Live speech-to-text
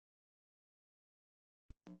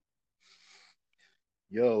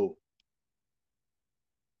Yo,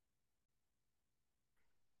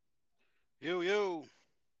 Yo, yo.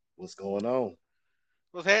 what's going on?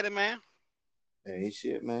 What's happening, man? Ain't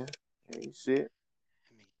shit, man. Ain't shit.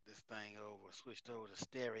 Let me get this thing over, switched over to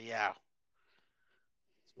stereo. That's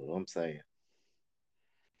what I'm saying.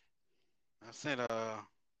 I sent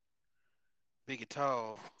Big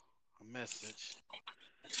Tall a message.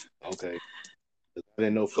 Okay. I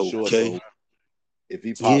didn't know for sure, Okay. so if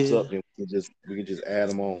he pops Yeah. up, then we can just add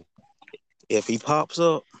him on. If he pops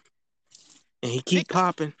up and he keep Nika,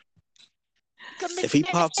 popping, Nika, if Nika, he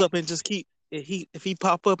Nika. pops up and just keep if he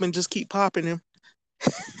pop up and just keep popping him,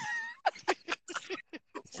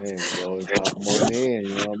 Man, we go and pop him on in.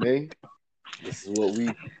 You know what I mean? This is what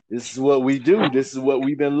we. This is what we do. This is what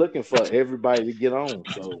we've been looking for. Everybody to get on.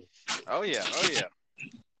 So, Oh yeah, oh yeah,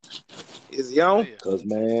 is he oh on? yeah. cause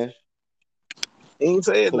man, He ain't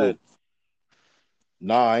saying nothing. who?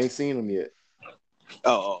 Nah, I ain't seen him yet.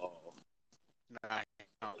 Oh, Nah,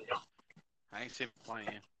 no, I ain't seen him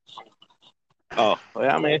playing. well,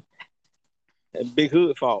 I mean, that Big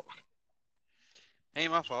Hood fault.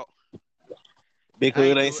 Ain't my fault. Big I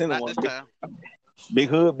Hood ain't ain't do it. sending Not one. this time. Big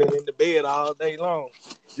Hood been in the bed all day long,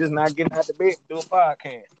 just not getting out the bed to do a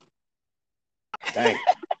podcast. Dang,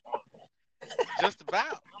 Just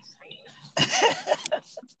about.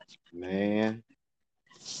 man.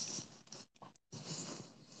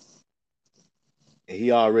 And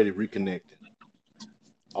he already reconnected.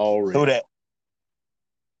 Who Already. that?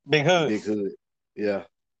 Big Hood. Big hood. Yeah.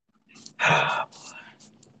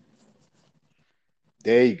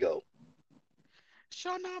 There you go.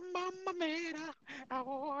 Shona mama mera.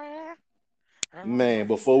 Oh, Man,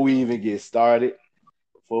 before we get started.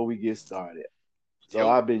 So Yo.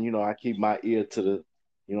 I've been, I keep my ear to the,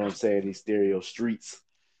 what I'm saying, these stereo streets.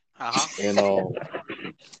 Uh huh.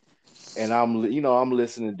 And I'm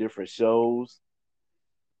listening to different shows.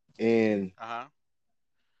 And Uh huh.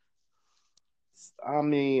 I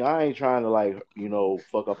mean, I ain't trying to like,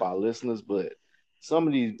 fuck up our listeners, but some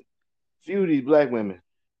of these few of these black women,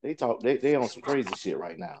 they on some crazy shit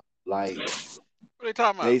right now. Like What are they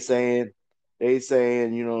talking about? They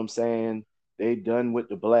saying, you know what I'm saying, they done with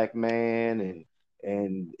the black man and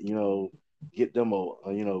get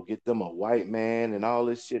them a white man and all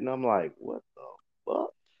this shit. And I'm like, what the fuck?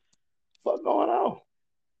 Fuck going on?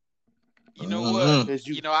 You know what? Mm-hmm. Cause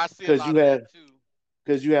You you know I see a cause you lot of had that too.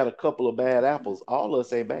 cause you had a couple of bad apples. All of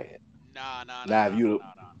us ain't bad. Nah, nah, nah, Now nah, nah, nah,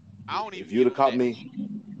 nah. I don't if even you'd give have them caught that. me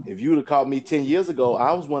if you'd have caught me 10 years ago,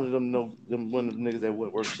 I was one of them no them one of the niggas that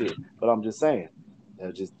wouldn't work shit. But I'm just saying,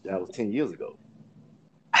 that was 10 years ago.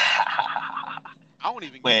 I don't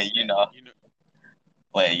even give well, them you that. know,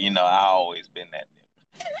 You know. I always been that.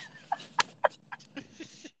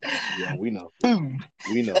 Yeah, we know. Boom.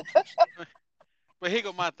 We know. But here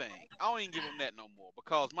go my thing. I don't even give them that no more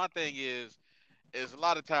because my thing is a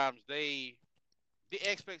lot of times the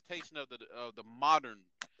expectation of the modern.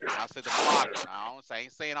 When I say the modern, I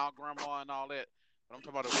ain't saying all grandma and all that, but I'm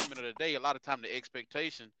talking about the women of the day. A lot of time the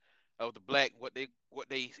expectation of the black what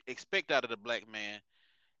they expect out of the black man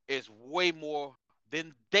is way more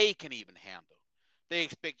than they can even handle. They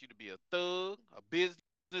expect you to be a thug, a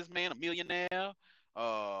businessman, a millionaire,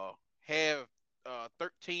 have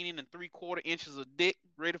 13 and 3/4 inches of dick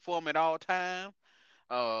ready for them at all time.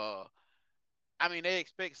 Uh, I mean, they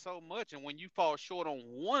expect so much, and when you fall short on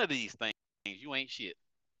one of these things, you ain't shit.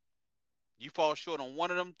 You fall short on one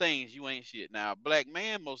of them things, you ain't shit. Now, a black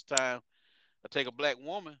man, most time, will take a black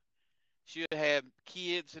woman. She'll have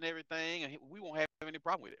kids and everything, and we won't have any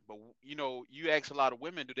problem with it. But you ask a lot of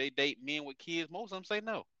women, do they date men with kids? Most of them say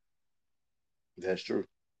no. That's true.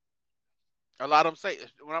 A lot of them say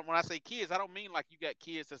when I say kids, I don't mean like you got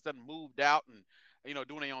kids that's done moved out and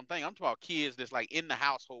doing their own thing. I'm talking about kids that's like in the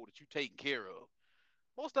household that you taking care of.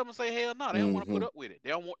 Most of them say hell no, they don't want to put Hmm. up with it.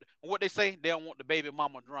 They don't want what they say. They don't want the baby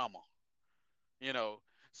mama drama. You know.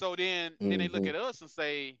 So then they look Hmm. at us and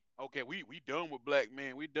say, okay, we done with black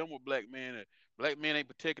men. We done with black men. Black men ain't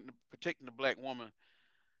protecting the black woman.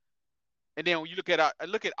 And then when you look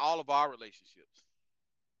at all of our relationships,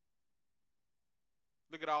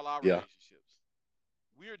 look at all our Yeah. relationships.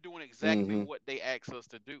 We're doing exactly Hmm. what they ask us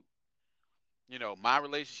to do. My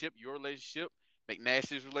relationship, your relationship,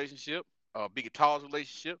 McNasty's relationship, Big Guitar's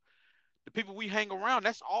relationship. The people we hang around,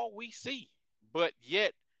 that's all we see. But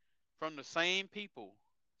yet, from the same people,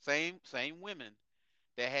 same women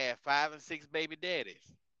that have 5 and 6 baby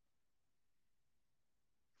daddies,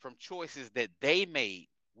 from choices that they made,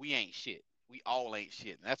 we ain't shit. We all ain't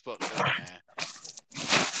shit. And that's fucked up, man.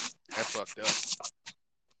 That's fucked up.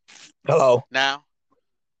 Hello. Now,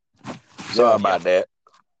 Sorry Yeah. yeah. about that.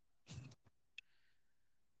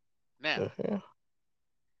 Now, Uh-huh.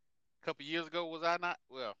 A couple years ago, was I not?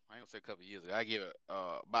 Well, I ain't gonna say a couple years ago. I give it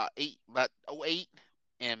about '08,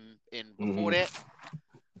 and before Hmm. that,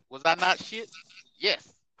 was I not shit?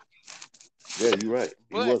 Yes, Yeah, you're right.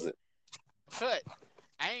 He but wasn't. but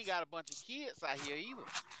I ain't got a bunch of kids out here either.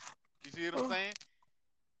 You see what I'm saying?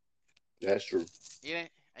 That's true. It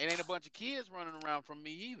ain't a bunch of kids running around from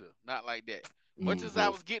me either. Not like that. Much as I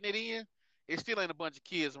Hmm. was getting it in, it still ain't a bunch of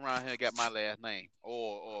kids around here got my last name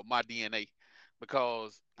or my DNA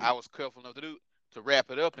because I was careful enough to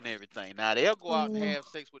wrap it up and everything. Now they'll go out and have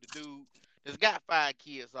sex with the dude that's got 5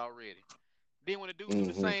 kids already. Then when the dude do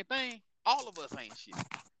the Hmm. same thing, all of us ain't shit.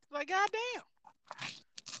 It's like goddamn.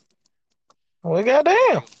 We So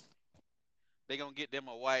goddamn. they gonna get them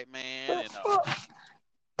a white man The and fuck?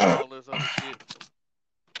 all this other shit.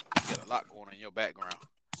 You got a lot going on in your background.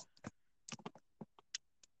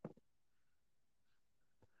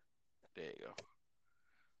 There you go.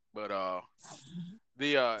 But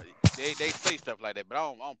the they say stuff like that, but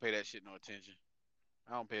I don't pay that shit no attention.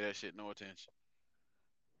 I don't pay that shit no attention.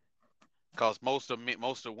 Cause most of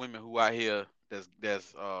the women who out here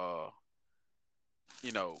that's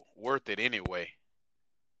worth it anyway.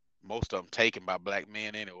 Most of them taken by black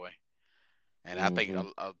men anyway. And I think Hmm.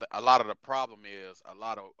 a lot of the problem is a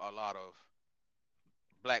lot of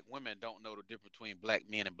black women don't know the difference between black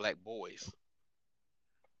men and black boys.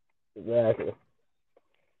 Exactly.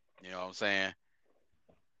 You know what I'm saying?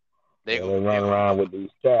 They Yeah, go they they run gonna around hook with up. these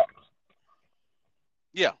chaps.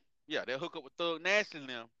 Yeah, yeah, they'll hook up with Thug Nash and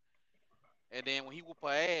them. And then when he whoop her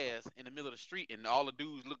ass in the middle of the street, and all the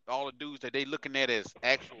dudes that they looking at as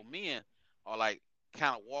actual men are like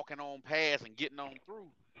kind of walking on past and getting on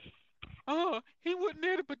through. Oh, he wasn't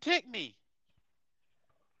there to protect me.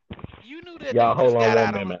 You knew that Y'all dude hold just on got one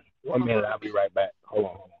out minute. on One a minute, murder I'll be beat. right back. Hold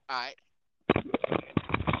on, hold on. All right,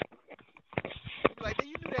 you be like,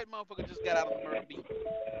 you knew that motherfucker just got out on a murder beat.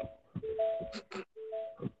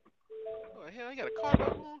 Oh hell, he got a car door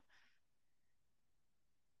on.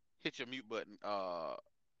 Hit your mute button,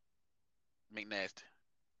 McNasty,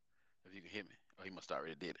 if you can hear me. Oh, he must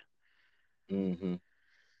already did it. Hmm.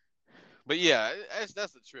 But yeah,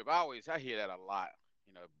 that's the trip. I hear that a lot.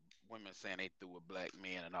 You know, women saying they through with black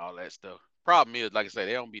men and all that stuff. Problem is, like I said,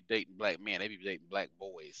 they don't be dating black men. They be dating black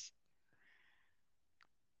boys.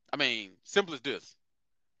 I mean, simple as this.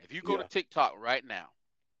 If you go to Yeah. TikTok right now,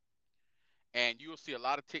 and you'll see a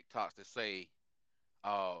lot of TikToks that say,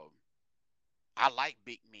 um, "I like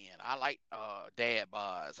big men. I like dad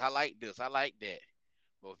bods. I like this. I like that."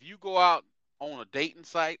 But if you go out on a dating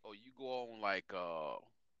site or you go on like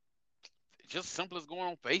just simple as going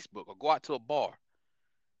on Facebook or go out to a bar,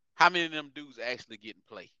 how many of them dudes actually getting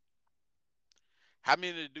play? How many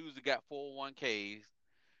of the dudes that got 401ks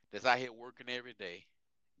that's out here working every day,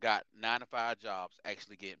 got 9 to 5 jobs,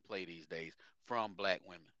 actually getting play these days from black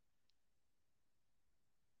women?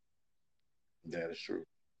 That is true.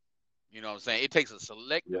 You know what I'm saying? It takes a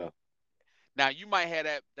select. Yeah. Now you might have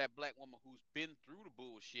that black woman who's been through the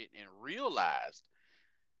bullshit and realized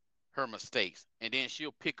her mistakes, and then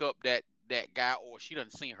she'll pick up that guy, or she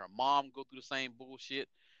doesn't seen her mom go through the same bullshit,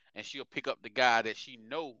 and she'll pick up the guy that she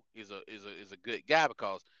know is a good guy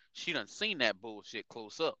because she done seen that bullshit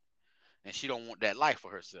close up, and she don't want that life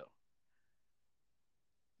for herself.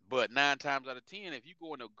 But 9 times out of 10, if you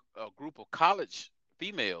go in a group of college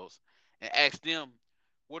females and ask them,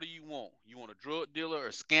 what do you want? You want a drug dealer,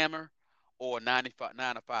 a scammer, or a 95,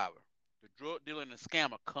 9 to 5? The drug dealer and the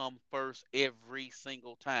scammer come first every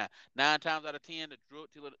single time. 9 times out of 10, the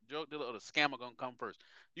drug dealer or the scammer gonna come first.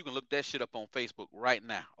 You can look that shit up on Facebook right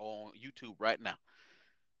now or on YouTube right now.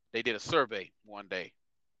 They did a survey one day,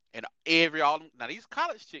 and now these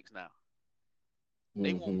college chicks now,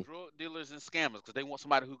 they want Hmm. drug dealers and scammers because they want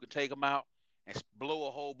somebody who can take them out and blow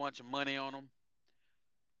a whole bunch of money on them.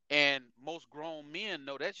 And most grown men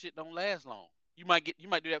know that shit don't last long. You might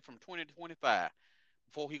do that from 20 to 25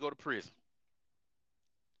 before he go to prison.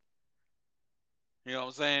 You know what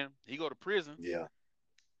I'm saying? He go to prison. Yeah.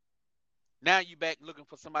 Now you back looking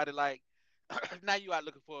for somebody like now you out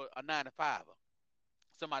looking for a 9 to 5,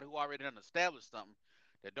 somebody who already done established something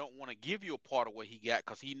that don't want to give you a part of what he got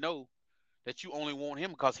because he know that you only want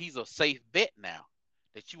him because he's a safe bet now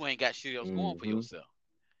that you ain't got shit else going for Hmm. yourself.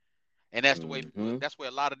 And that's the way Hmm. that's where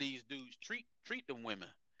a lot of these dudes treat them women.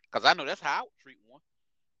 Cause I know that's how I would treat one.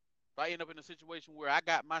 If I end up in a situation where I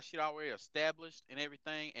got my shit already established and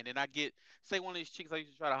everything, and then I get say one of these chicks I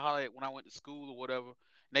used to try to holler at when I went to school or whatever, and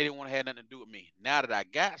they didn't want to have nothing to do with me. Now that I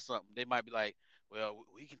got something, they might be like, "Well,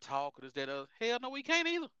 we can talk or this, that, other." Hell no, we can't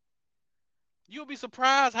either. You'll be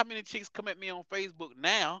surprised how many chicks come at me on Facebook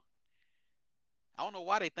now I don't know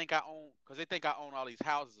why they think I own, because they think I own all these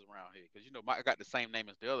houses around here. Because I got the same name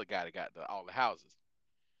as the other guy that got all the houses.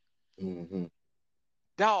 Mm-hmm.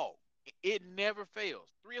 Dog, it never fails.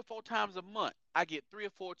 3 or 4 times a month, I get 3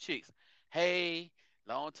 or 4 chicks. Hey,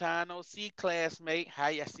 long time no see, classmate. How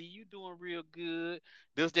I see you doing real good.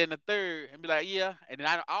 This, that, and the third, and be like, yeah. And then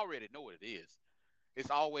I already know what it is.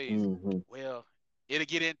 It's always, Mm-hmm. well, it'll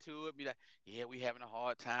get into it, be like, yeah, we having a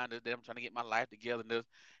hard time. I'm trying to get my life together.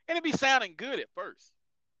 And it be sounding good at first.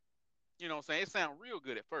 You know what I'm saying? It sounds real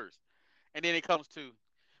good at first. And then it comes to,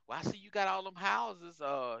 well, I see you got all them houses.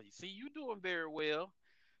 You see you doing very well.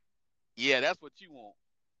 Yeah, that's what you want.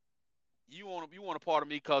 You want a part of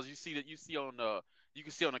me because you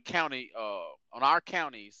can see on the county on our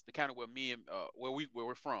counties, the county where me and where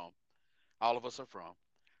we're from, all of us are from.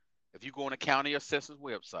 If you go on the county assessor's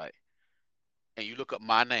website and you look up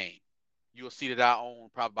my name, you'll see that I own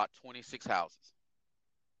probably about 26 houses,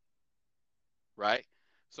 right?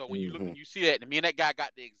 So when you look Mm-hmm. and you see that, and me and that guy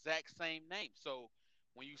got the exact same name. So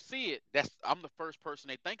when you see it, I'm the first person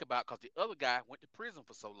they think about because the other guy went to prison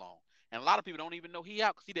for so long, and a lot of people don't even know he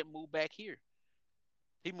out because he didn't move back here.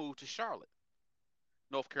 He moved to Charlotte,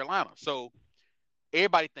 North Carolina. So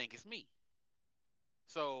everybody think it's me.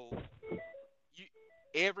 So you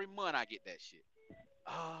every month I get that shit.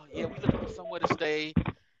 Oh yeah, we looking for somewhere to stay,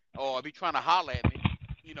 or be trying to holler at me,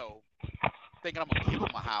 you know, thinking I'm gonna give them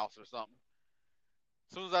a house or something.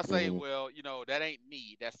 As soon as I say, Mm-hmm. well, that ain't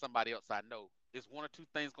me, that's somebody else I know, it's one or two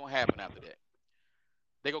things gonna happen after that.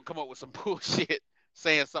 They gonna come up with some bullshit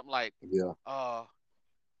saying something like, Yeah. uh,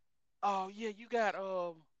 oh yeah, you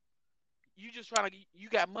just trying to you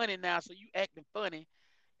got money now, so you acting funny,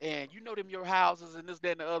 and you know them your houses and this,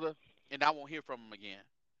 that, and the other, and I won't hear from them again.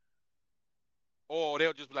 Or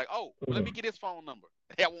they'll just be like, oh, well, let me get his phone number.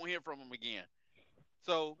 I won't hear from him again.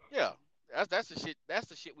 So yeah, that's the shit. That's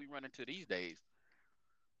the shit we run into these days.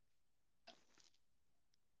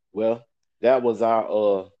 Well, that was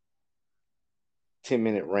our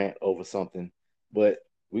 10-minute rant over something, but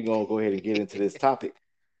we're gonna go ahead and get into this topic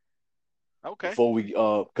Okay. before we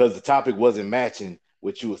because the topic wasn't matching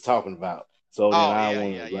what you was talking about. So then Oh I don't yeah,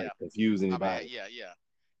 want yeah, to like yeah. confuse My bad. anybody Yeah, yeah.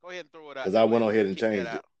 Go ahead and throw it out because there. I Go went ahead on and ahead and kick that changed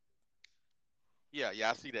it. out. Yeah, yeah.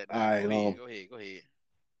 I see that All now. right, Go ahead. Go ahead. Go ahead.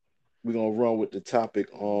 we're gonna run with the topic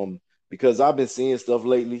because I've been seeing stuff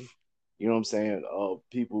lately. You know what I'm saying?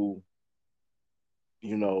 People,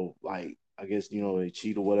 like I guess they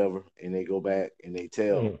cheat or whatever, and they go back and they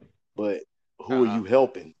tell. But Uh who are huh. you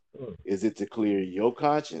helping? Is it to clear your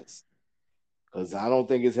conscience? Because I don't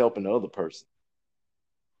think it's helping the other person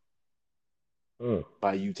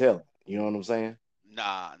by you telling. You know what I'm saying?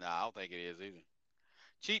 Nah, nah. I don't think it is either.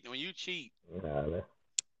 Cheating. When you cheat,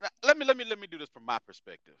 let me do this from my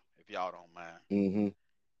perspective, if y'all don't mind. Mm-hmm.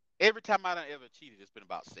 Every time I done ever cheated, it's been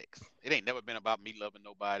about sex. It ain't never been about me loving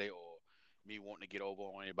nobody or me wanting to get over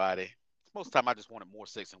on anybody. Most of the time, I just wanted more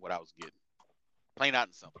sex than what I was getting. Plain out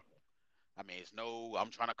and simple. I mean, it's no, I'm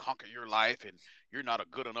trying to conquer your life and you're not a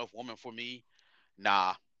good enough woman for me.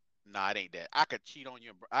 Nah, nah, it ain't that. I could cheat on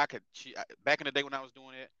you. I could cheat. Back in the day when I was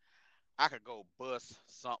doing it, I could go bust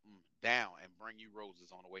something down and bring you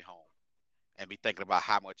roses on the way home and be thinking about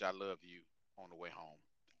how much I love you on the way home.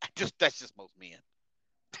 That's just most men.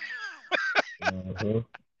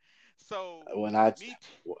 So When I me,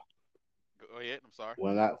 go ahead. I'm sorry.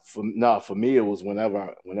 when I for no for me it was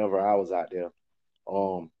whenever I was out there,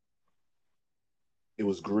 um, it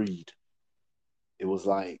was greed. It was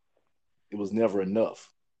like it was never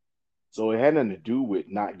enough. So it had nothing to do with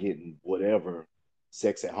not getting whatever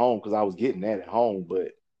sex at home because I was getting that at home, but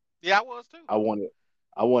Yeah, I was too. I wanted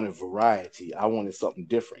I wanted variety. I wanted something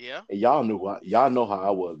different. Yeah, And y'all know how I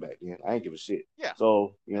was back then. I ain't give a shit. yeah,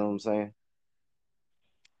 So you yeah. know what I'm saying?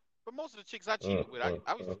 But most of the chicks I cheated with, I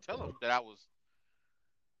used to tell them that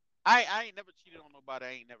I ain't never cheated on nobody.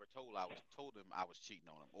 I ain't never told them I was cheating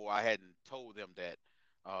on them, or I hadn't told them that,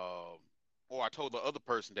 um, or I told the other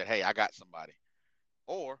person that, hey, I got somebody.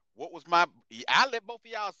 Or what was my? I let both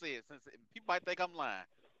of y'all say it since people might think I'm lying.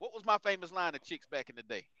 What was my famous line to chicks back in the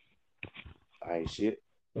day? I ain't shit.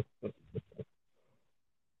 Think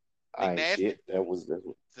I ain't nasty? shit. That's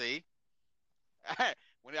what See,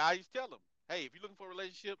 when I used to tell them, hey, if you're looking for a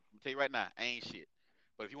relationship, I'm gonna tell you right now, I ain't shit.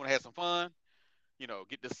 But if you want to have some fun,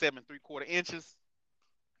 get the 7 3/4 inches.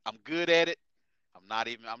 I'm good at it. I'm not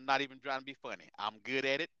even trying to be funny. I'm good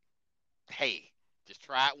at it. Hey, just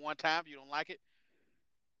try it one time. If you don't like it,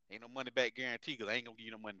 ain't no money back guarantee because I ain't gonna give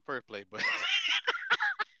you no money in the first place. But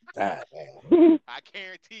God damn. I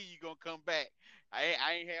guarantee you gonna come back. I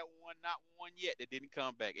ain't had one, not one yet that didn't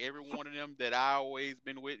come back. Every one of them that I always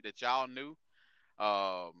been with that y'all knew.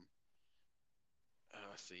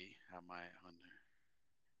 Let's see, how am I under?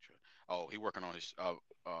 Oh, he working on his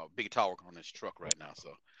Big Tall working on his truck right now. So,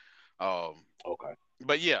 um, Okay.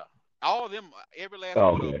 but yeah, all of them, every last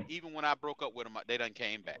one of them, Okay. even when I broke up with them, they done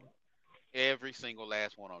came back. Every single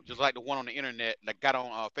last one of them. Just like the one on the internet that got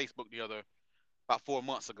on Facebook the other about 4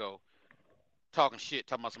 months ago, talking shit,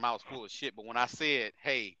 talking about some I was full of shit. But when I said,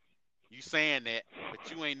 "Hey, you saying that, but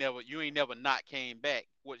you ain't never not came back,"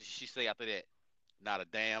 what did she say after that? Not a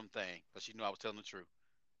damn thing, because she knew I was telling the truth.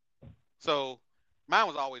 So mine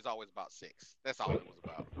was always about sex. That's all it was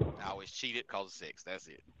about. I always cheated because of sex. That's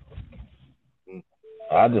it. Mm.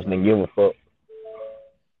 I just didn't give a fuck.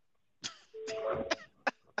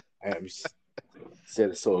 Damn,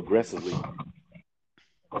 said it so aggressively.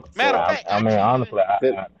 Matter of So fact, I I mean, cheated. honestly,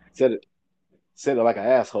 said said it said it like an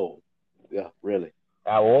asshole. Yeah, really.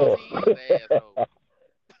 I Cause was. he is an asshole. I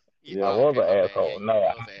Yeah. Oh, was okay, an my bad. Yeah, asshole. you No,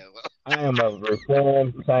 was an asshole. I am a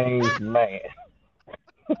reformed, changed man.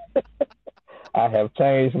 I have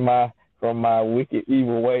changed from my wicked,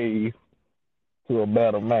 evil ways to a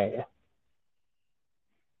better man.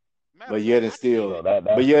 Matter But of fact, yet and I still, So cheated. but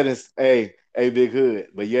that's yet it's hey Big Hood.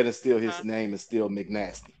 But yet and still, his Huh? name is still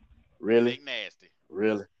McNasty. Really, McNasty.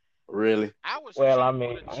 really, really. I was well. I cheating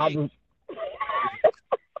mean, with a I chick. just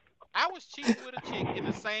I was cheating with a chick in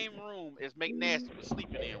the same room as McNasty was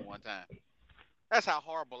sleeping in one time. That's how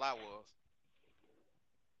horrible I was.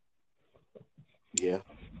 Yeah.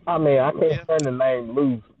 I can't Yeah. turn the name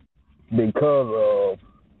loose because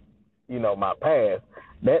of my past.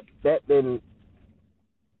 That didn't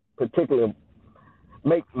particularly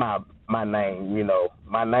make my name.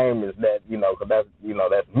 My name is that. Cause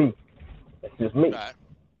that's me. That's just me. Right.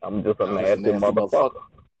 I'm just a You just a Okay. nasty nasty motherfucker. motherfucker.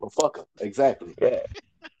 Motherfucker. Exactly. Yeah,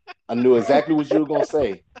 I knew exactly what you were gonna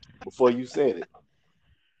say before you said it.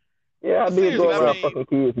 yeah. I But did seriously, go I around mean, Exactly. fucking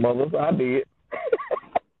kids' mothers. I did.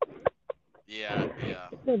 yeah, yeah.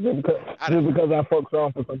 Just because, I just didn't. because I fucked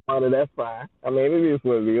off for somebody, that's fine. I mean, it is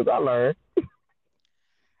what it is. I learned.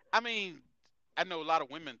 I mean, I know a lot of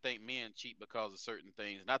women think men cheat because of certain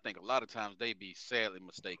things, and I think a lot of times they be sadly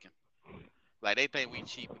mistaken. Like they think we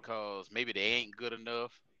cheat because maybe they ain't good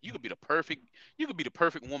enough. You could be the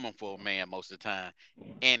perfect woman for a man most of the time,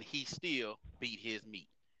 and he still beat his meat.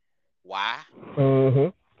 Why? Mm-hmm.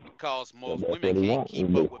 Because So most that's women what he can't wants to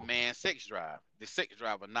keep up do. with man's sex drive. The sex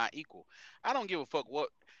drive are not equal. I don't give a fuck what.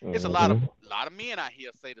 It's a Mm-hmm. lot of men out here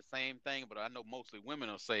say the same thing, but I know mostly women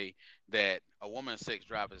will say that a woman's sex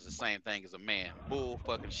drive is the same thing as a man. Bull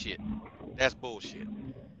fucking shit. That's bullshit.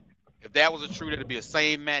 If that was a true, there'd be a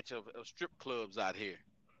same match of strip clubs out here.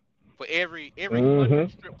 For every Mm-hmm. 100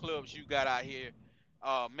 strip clubs you got out here,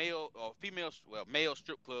 male or female, well, male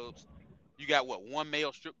strip clubs, you got what, one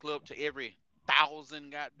male strip club to every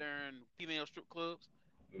 1,000 goddamn female strip clubs.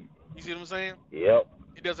 You see what I'm saying? Yep.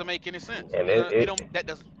 It doesn't make any sense. And It it, don't. It it, don't. That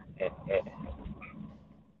doesn't. it, it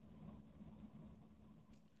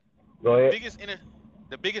Go The ahead. biggest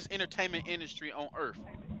the biggest entertainment industry on earth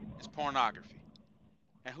is pornography,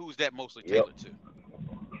 and who's that mostly Yep. tailored to?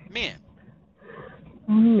 Men.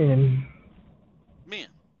 Mm. Men.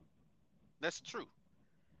 That's true.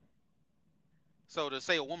 So to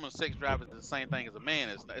say a woman's sex drive is the same thing as a man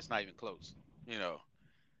is it's not even close. You know,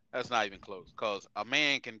 that's not even close. Cause a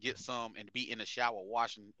man can get some and be in the shower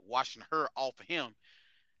washing her off of him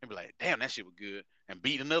and be like, damn, that shit was good, and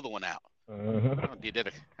beat another one out. Mm-hmm. I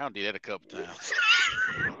done did that a couple times.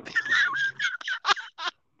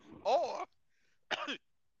 Or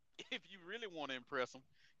if you really want to impress them,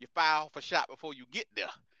 you fire off a shot before you get there.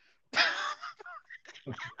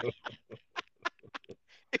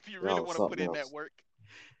 If you really Y'all want to put something in that else. work,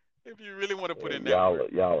 if you really want to put in that Y'all, work.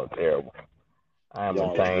 y'all are terrible. I am a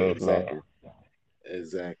Yeah, changed man. exactly.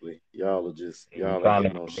 Exactly. Y'all are just And you y'all ain't trying to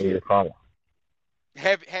hitting no make me shit. reform.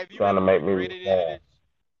 Have you Trying to ever make me regretted any of reform. this?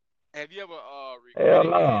 Have you ever Hell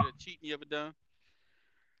regretted any no. of the cheating you ever done?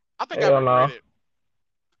 I think I Hell no. regretted.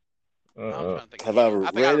 I'm Mm-mm. trying to think of Have I any.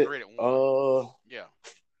 I think I regretted? regretted one. Yeah.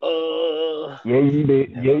 Uh Yeah, you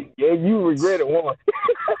did. Yeah, yeah, you regretted one.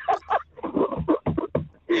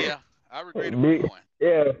 Yeah. I regretted Big, one.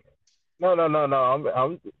 yeah. No, no, no, no.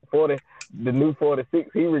 I'm 40. The new 46.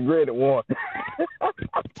 He regretted one.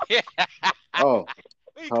 Yeah. oh,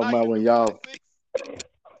 We talking call you about the when new 46.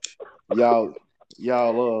 y'all y'all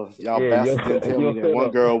Yeah, bastards didn't tell me your that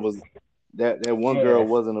one setup. girl was that one girl Yeah,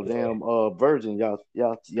 wasn't a yeah, damn virgin.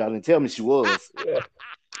 Y'all didn't tell me she was. yeah.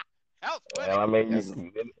 That was funny. Well, I mean, That's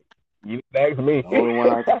you asked me. the only one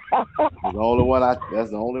I the only one I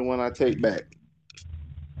that's the only one I take back.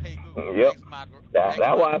 Hey Google, Yep. ask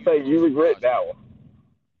That's my why I girl say if you she regret washed that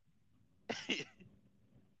it.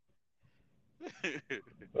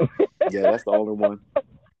 Yeah, that's the only one.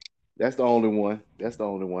 That's the only one. That's the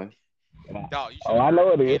only one. Dog, you should Oh, have I heard know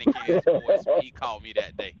the it is. panic in his voice when he called me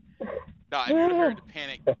that day. Dog, if you'd have heard the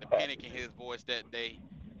panic in his voice that day,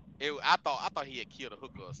 I thought he had killed a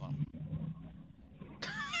hooker or something.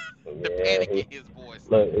 The Yeah, panic in his voice.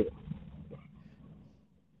 look,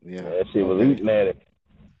 Yeah. that shit was Okay. eating at it.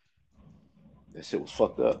 That shit was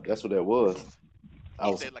fucked up. That's what that was. I He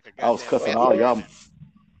was said like a I was goddamn cussing Well, all man, y'all. Macedonian.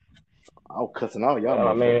 I was cussing all y'all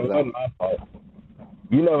I mean, motherfuckers it out. wasn't my fault.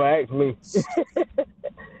 You never asked me.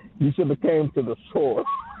 You should have came to the source.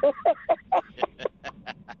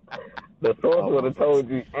 The source Y'all would have motherfuckers. told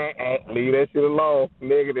you, leave that shit alone,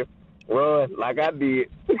 negative, run like I did.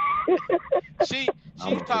 She's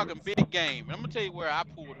I'm gonna talking big game. And I'm gonna tell you where I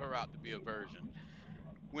pulled her out to be a virgin.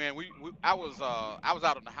 When I was out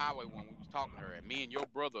on the highway when we was talking to her, and me and your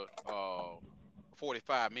brother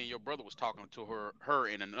 45, me and your brother was talking to her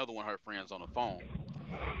and another one of her friends on the phone.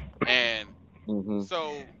 And hmm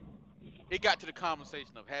so it got to the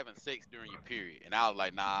conversation of having sex during your period. And I was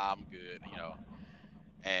like, nah, I'm good.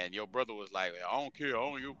 And your brother was like, I don't care, I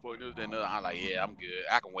don't give a fuck this, that, and that. I'm like, yeah, I'm good.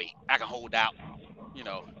 I can wait. I can hold out, you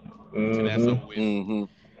know, until that's Mm-hmm. over with. hmm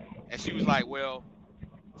And she was like, well,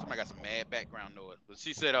 somebody got some mad background noise. But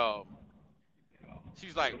she said, she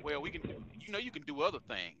was like, well, we can do, you can do other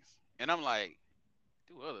things. And I'm like,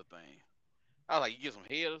 do other things. I was like, you get some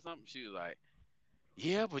head or something? She was like,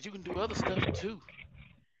 yeah, but you can do other stuff too.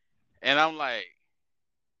 And I'm like,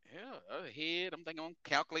 yeah, other head. I'm thinking I'm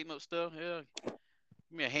calculating up stuff. Yeah,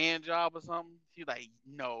 give me a hand job or something. She's like,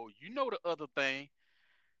 no, you know the other thing.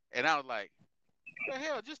 And I was like, well,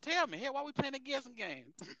 hell, just tell me. Hell, why we playing a guessing game?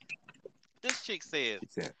 This chick says, She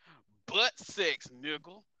said, butt sex,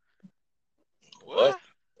 nigga. What? What?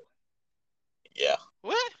 Yeah.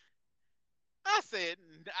 What? I said,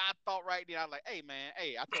 I thought right then, I was like, hey, man,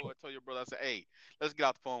 hey, I told your brother, I said, hey, let's get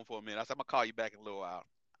off the phone for a minute. I said, I'm going to call you back in a little while.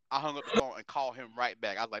 I hung up the phone and called him right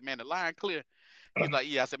back. I was like, man, the line clear. He's like,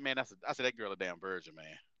 yeah. I said, man, I said, that girl a damn virgin, man.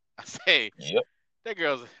 I say, Yep.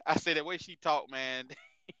 I said, the way she talk, man,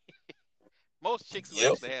 most chicks who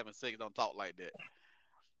Yep. actually having sex don't talk like that.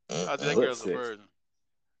 I said, that Mm-mm. butt girl's a sex. virgin.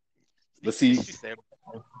 But see, She said,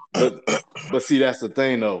 but but see, that's the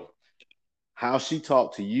thing though. How she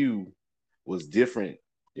talked to you was different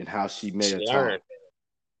than how she may She have learned. talked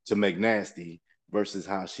to McNasty versus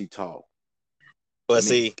how she talked to But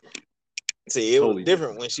me. see, it was Totally different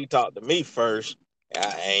different. when she talked to me first.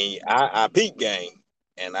 I peeped game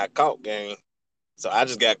and I caught game. So I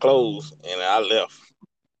just got clothes and I left.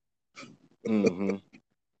 hmm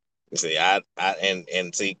See,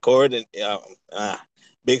 and see, Corey didn't,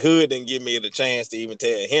 Big Hood didn't give me the chance to even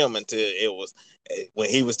tell him until it was when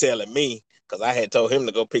he was telling me because I had told him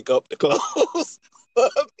to go pick up the clothes. oh,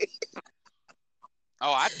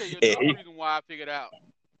 I tell you And another he, reason why I figured out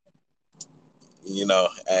you know,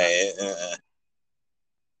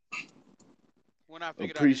 when I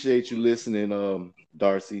figured out that Appreciate you listening,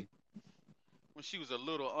 Darcy. when she was a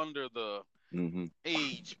little under the hmm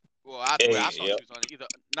age. I hey, saw yep, she was under either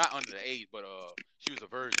not under the age, but she was a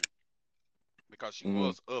virgin because she hmm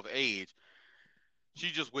was of age.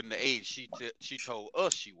 She just wasn't the age she told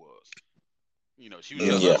us she was. She was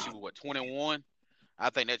telling hmm yeah, us she was what 21. I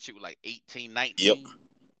think that she was like 18, yep, 19.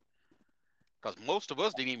 Because most of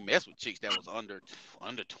us didn't even mess with chicks that was under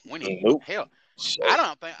 20. nope. Hell, Shit.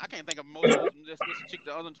 I can't think of most of us that's with chicks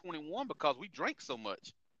that are under 21 because we drank so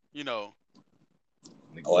much. You know.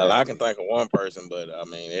 Well, I can Exactly. think of one person, but I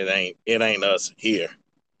mean, it ain't us here.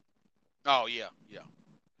 Oh yeah, yeah.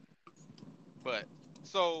 But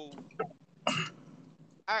so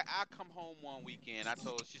I come home one weekend. I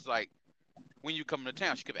told her, she's like, when you coming to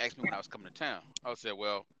town? She kept asking me when I was coming to town. I said,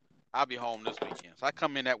 well, I'll be home this weekend. So I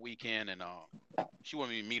come in that weekend and she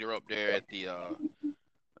wanted me to meet her up there at the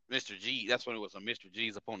Mr. G. That's when it was a Mr.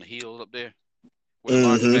 G's up on the hills up there where the Mm-hmm.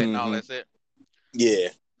 laundromat and all hmm that's at. Yeah.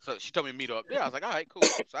 So she told me to meet her up there. I was like, all right, cool.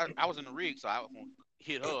 So I was in the rig, so I was gonna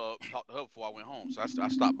hit her up, talk to her before I went home. So I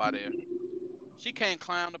stopped by there. She came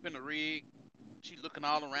climbed up in the rig. She looking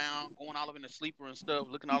all around, going all up in the sleeper and stuff,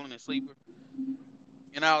 looking all in the sleeper.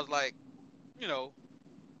 And I was like, you know,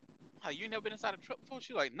 "Hey, you ain't never been inside a truck before?"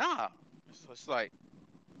 She like, nah. So it's like,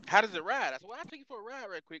 how does it ride? I said, well, I'll take you for a ride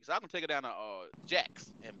right quick. So I can take her down to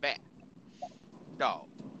Jack's and back. Dog.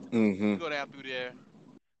 We hmm go down through there.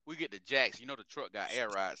 We get to Jack's. You know the truck got air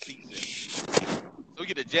ride seats in it. So we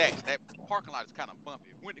get to Jack's. That parking lot is kind of bumpy.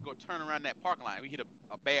 We went to go turn around that parking lot and we hit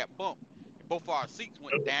a bad bump. And both of our seats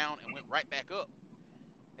went down and went right back up.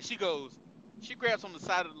 And she grabs on the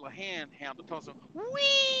side of the hand handle, tells her,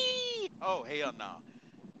 wee! Oh, hell no.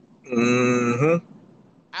 Nah. Mm-hmm.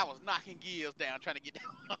 I was knocking gears down trying to get that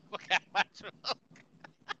motherfucker out my truck. I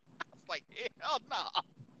was like, hell no. Nah.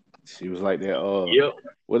 She was like that. Yep.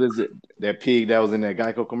 What is it? That pig that was in that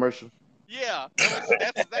Geico commercial. Yeah,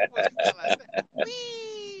 that's exactly what she sounded like.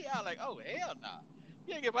 Wee! I was like, oh hell no.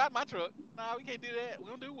 You ain't get out my truck. Nah, we can't do that. We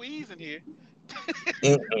don't do wheeze in here.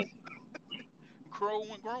 Mm-mm.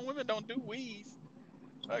 Grown women don't do wheeze.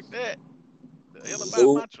 Fuck that. The hell about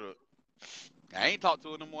Nope. my truck. I ain't talked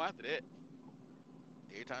to her no more after that.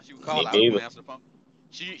 Every time she would Me call, I was neither. gonna answer the phone.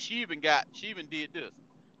 She even did this.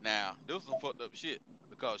 Now, this was some fucked up shit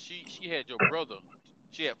because she had your brother,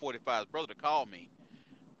 she had 45's brother to call me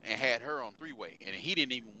and had her on three-way, and he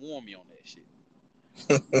didn't even warn me on that shit.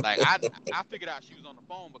 Like I figured out she was on the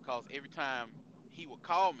phone because every time he would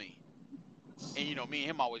call me, and me and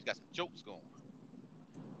him always got some jokes going.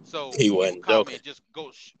 So He he would wasn't call me joking. and just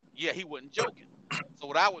go, yeah, he wasn't joking. So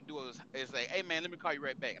what I would do is say, hey man, let me call you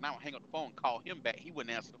right back, and I would hang up the phone and call him back. He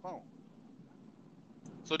wouldn't answer the phone.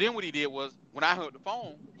 So then what he did was when I hung up the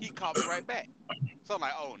phone, he called me right back. So I'm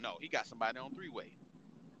like, oh no, he got somebody on three-way.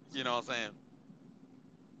 You know what I'm saying?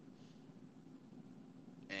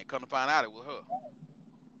 And come to find out it was her.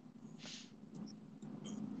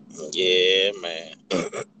 Yeah, man.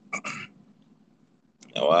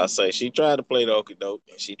 And I say she tried to play the okie doke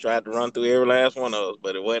and she tried to run through every last one of us,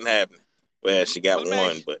 but it wasn't happening. Well, she But got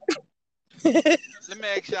one, but let me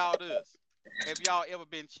ask y'all this: have y'all ever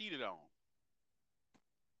been cheated on?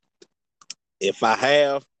 if I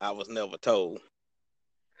have, I was never told.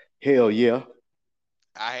 Hell yeah.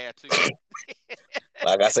 I had to.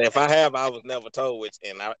 Like I said, if I have, I was never told. Which,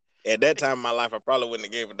 and I at that time in my life, I probably wouldn't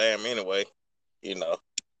have gave a damn anyway. You know,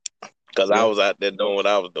 because I Yeah. was out there doing what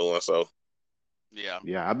I was doing. So Yeah,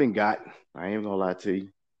 Yeah. I've been got. I ain't gonna lie to you.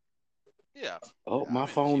 yeah, Oh, yeah. I've my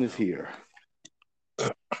been phone cheated is on. here.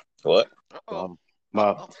 what? Uh oh. Um, Uh my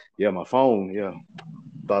oh. yeah, my phone. Yeah.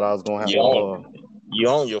 Thought I was gonna have You to. own you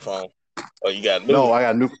own your phone, or you got a new No, one I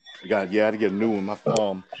got a new. Got yeah. I had to get a new one. My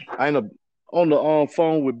I ended up on the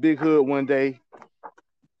phone with Big Hood one day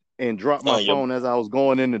and dropped my on your phone as I was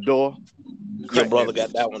going in the door. your Cracked brother that got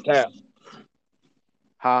bitch. that one tapped.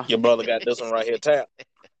 Huh? Your brother got this one right here tapped.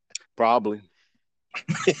 Probably.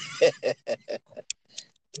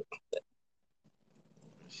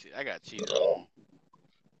 Shit, I got cheated on.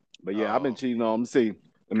 But yeah, I've been Uh, cheating on. Let me see.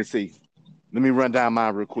 Let me see. Let me run down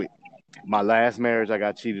mine real quick. My last marriage, I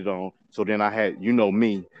got cheated on. So then I had,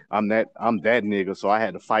 me, I'm that nigga. So I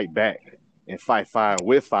had to fight back and fight fire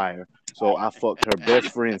with fire. So I fucked her best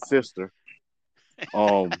friend's sister.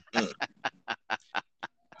 Um,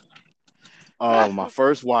 Mm. my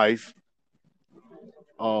first wife,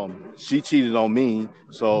 she cheated on me.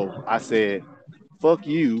 So I said, fuck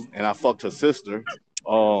you, and I fucked her sister.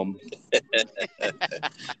 Um,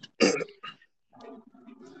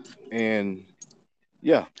 and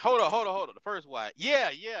yeah. hold on. The first wife. Yeah.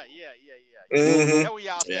 Hmm. Mm-hmm. That when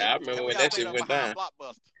y'all Yeah, stayed. I That remember when when y'all that stayed shit up went behind down.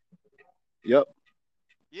 Blockbuster. Yep.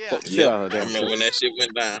 Yeah, Fuck the shit Yep, out of her I damn remember when sister. that shit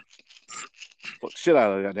went down. Fuck the shit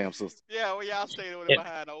out of that damn sister. yeah. When y'all stayed over there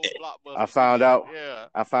behind the old I Blockbuster found theater. out Yeah.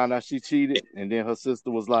 I found out she cheated, and then her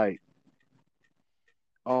sister was like,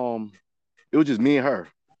 um, it was just me and her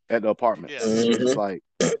at the apartment, Yeah. and she was Hmm. like,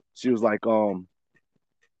 she was like,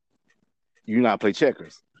 you not play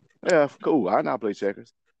checkers? Yeah, cool. I not play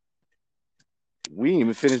checkers. We ain't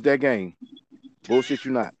even finished that game. Bullshit,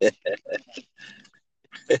 you not.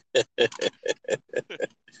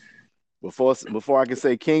 Before I could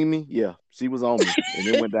say king me, yeah, she was on me, and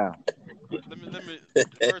it went down. Let me.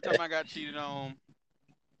 The first time I got cheated on.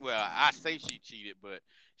 Well, I say she cheated, but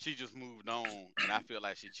she just moved on, and I feel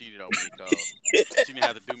like she cheated on me because she didn't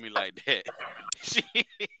have to do me like that. She,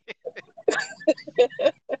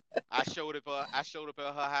 I showed up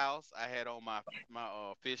at her house. I had on my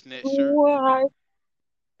fishnet shirt Why?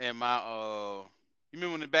 and my You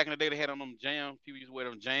remember when back in the day they had on them jams? People used to wear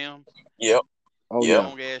them jams, Yep, Oh them yep, yeah.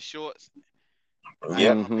 long ass shorts. I had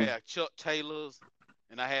yep. on a Mm-hmm. pair of Chuck Taylors,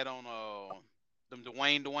 and I had on them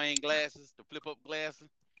Dwayne glasses, the flip up glasses.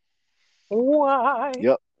 Why?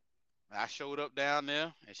 Yep. I showed up down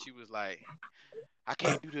there, and she was like, "I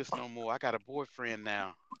can't do this no more. I got a boyfriend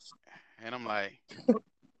now." And I'm like,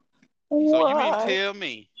 "So you mean Why? tell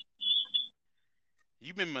me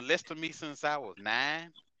you've been molesting me since I was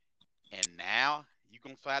 9, and now you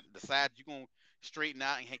gonna decide you gonna straighten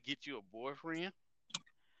out and get you a boyfriend?"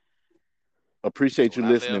 So Appreciate you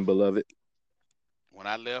listening, beloved. when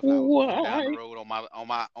I left, I was going down the Why? road on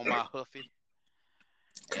my Huffy, and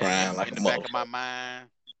Crying like in a the back of my motherfucker. mind,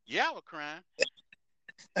 yeah, I was crying.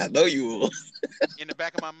 I know you will. In the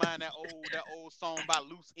back of my mind, that old song by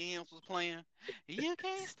Loose Ends was playing. You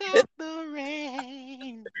can't stop the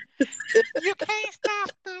rain. You can't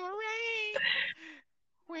stop the rain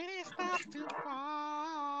when it starts to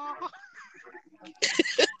fall.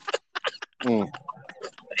 Mm.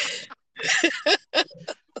 I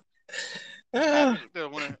Ah,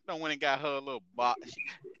 don't went and got her a little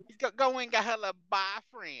go and got her little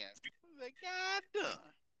boyfriend. I was like, God done.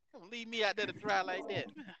 Don't leave me out there to dry like that.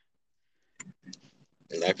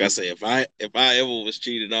 like I said, if I ever was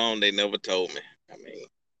cheated on, they never told me. I mean,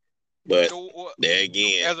 but So, there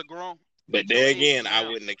again, as a grown, but at your there age again, I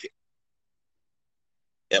now, wouldn't have.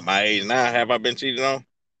 At my age now, have I been cheated on?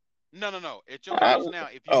 no. At your I, age now,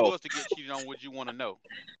 if you oh, was to get cheated on, would you want to know?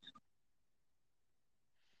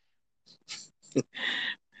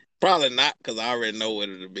 probably not, because I already know what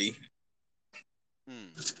it'll be. Hmm.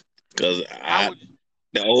 Because How I would you?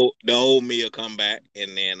 the old me will come back,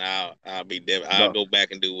 and then I'll The go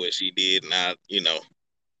back and do what she did, and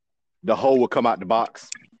the hoe will come out the box.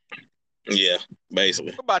 yeah,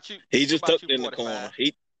 basically. What about you? He What just about you? tucked in the corner. 45.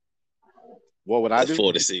 He What would I That's do?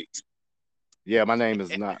 46. Yeah, my name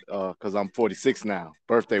is not because I'm 46 now.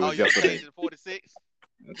 Birthday Oh, was you done yesterday. changed it to 46?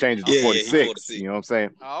 Change it to Yeah, Okay. yeah, he 46. 46. You know what I'm saying?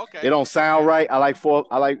 Oh, It okay. don't sound Okay. right. I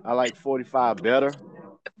like 45 better.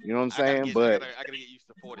 You know what I'm saying? But I gotta get used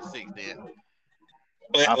to 46 then.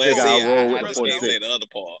 I Well, figure Well, I'll see, roll would you with I the rather just can't know? say 46. the other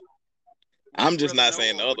part. Would I'm you just rather not know,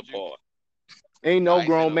 saying the or other would you? part. Ain't No, no I ain't saying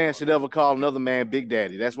grown the other man part. should ever call another man Big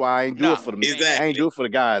Daddy. That's why I ain't do it Nah, for the we ain't gonna. I ain't Exactly. do it for the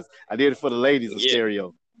guys. I did it for the ladies of Yeah,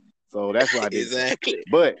 stereo. So that's what I did it for. exactly.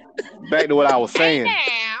 But back to what I was Hey saying.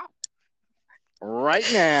 now.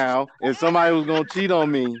 Right now, if somebody was gonna cheat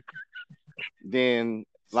on me, then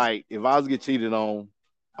like if I was to get cheated on,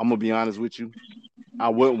 I'm gonna be honest with you. I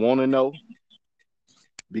wouldn't want to know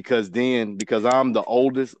because I'm the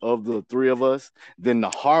oldest of the three of us, then the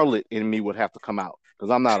harlot in me would have to come out because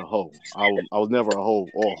I'm not a hoe. I was never a hoe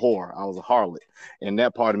or a whore. I was a harlot, and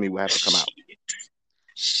that part of me would have to come out.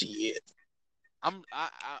 Shit. Shit.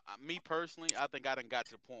 Me personally, I think I done got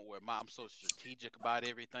to the point where I'm so strategic about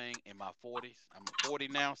everything in my 40s. I'm 40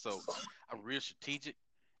 now, so I'm real strategic.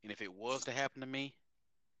 And if it was to happen to me,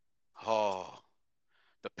 oh,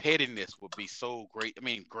 the pettiness would be so great. I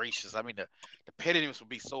mean, gracious. I mean, the pettiness would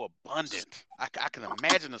be so abundant. I can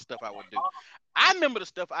imagine the stuff I would do. I remember the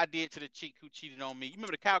stuff I did to the chick who cheated on me. You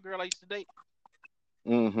remember the cowgirl I used to date?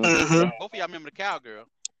 Mm-hmm. Mm-hmm. Both of y'all remember the cowgirl.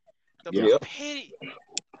 The Yeah. Yep. petty.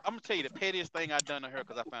 I'm gonna tell you the pettiest thing I done to her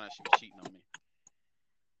because I found out she was cheating on me.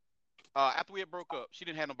 After we had broke up, she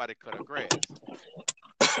didn't have nobody to cut her grass.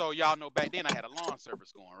 So y'all know back then I had a lawn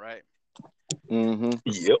service going, right? Mm-hmm.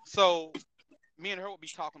 Yep. So me and her would be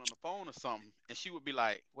talking on the phone or something, and she would be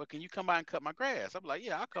like, "Well, can you come by and cut my grass?" I'd be like,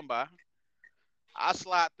 "Yeah, I'll come by." I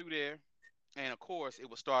slide through there, and of course, it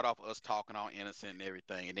would start off us talking all innocent and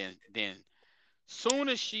everything, and then soon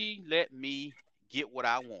as she let me get what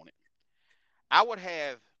I wanted, I would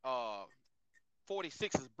have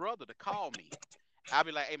 46's brother to call me. I'd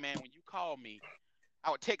be like, "Hey man, when you call me," I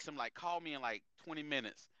would text him like, "Call me in like 20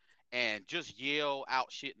 minutes," and just yell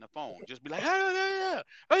out shit in the phone. Just be like,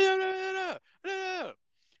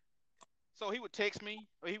 so he would text me,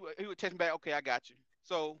 or he would text me back, "Okay, I got you."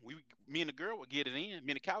 So me and the girl would get it in.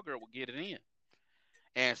 Me and the cowgirl would get it in.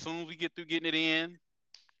 And as soon as we get through getting it in,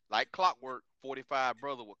 like clockwork, 45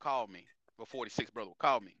 brother would call me, or 46 brother would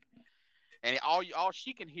call me. And all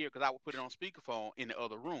she can hear, because I would put it on speakerphone in the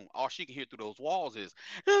other room, all she can hear through those walls is,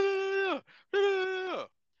 and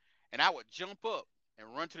I would jump up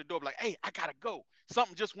and run to the door, be like, "Hey, I gotta go.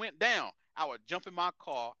 Something just went down." I would jump in my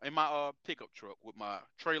car, in my pickup truck with my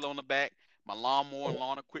trailer on the back, my lawnmower and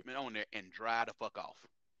lawn equipment on there, and drive the fuck off.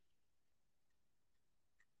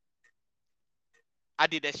 I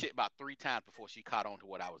did that shit about 3 times before she caught on to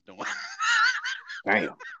what I was doing.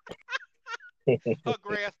 Damn. Her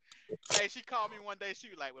grass. Hey, she called me one day. She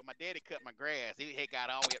was like, "Well, my daddy cut my grass. He had got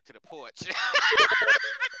all the way up to the porch."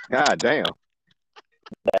 God damn.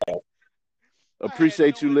 I had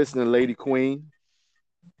Appreciate you no, listening, Lady Queen.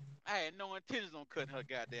 I had no intentions on cutting her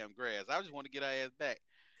goddamn grass. I just wanted to get her ass back.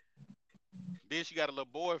 Then she got a little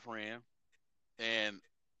boyfriend, and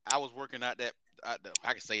I was working out that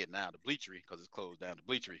I can say it now, the bleachery, because it's closed down, the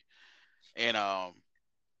bleachery. And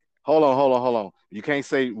Hold on. You can't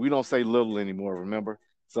say we don't say little anymore, remember?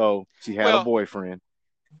 So she had a well, boyfriend,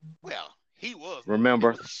 he was little. He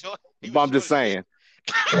remember? was short. He But was I'm short just as shit.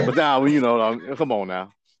 saying. But now you know, come on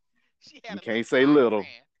now. She had You a little can't say little.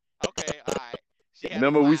 boyfriend. Okay, all right. She had a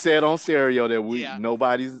Remember we boy. said on stereo that we Yeah.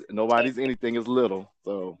 nobody's anything is little.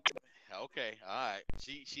 So Okay. All right.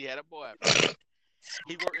 She had a boyfriend.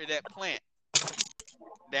 He worked at that plant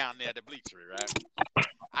down there at the bleachery, right?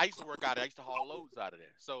 I used to work out there. I used to haul loads out of there.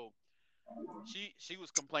 So she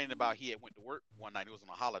was complaining about he had went to work one night. It was on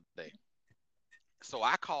a holiday. So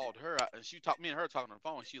I called her and she talked me and her talking on the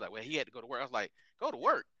phone. She's like, "Well, he had to go to work." I was like, "Go to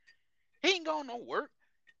work? He ain't going no work."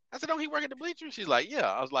 I said, "Don't he work at the bleacher?" She's like, "Yeah."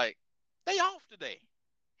 I was like, They off today.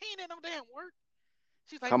 He ain't at no damn work.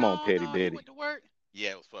 She's like, Come on, no, Petty no, he Betty. went to work.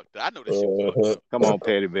 Yeah, it was fucked up. I know this shit was fucked Uh-huh. up. Come on,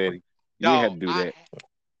 Petty Betty. You ain't had Dog, to do that.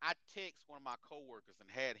 I text one of my coworkers and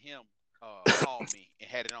had him call me and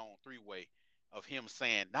had it on three way of him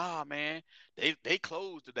saying, nah, man, they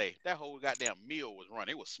closed today. That whole goddamn meal was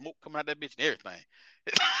running. It was smoke coming out that bitch and everything.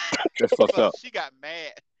 That's fucked So up. she got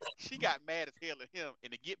mad. She got mad as hell at him.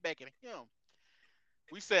 And to get back at him,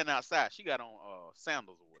 we sitting outside. She got on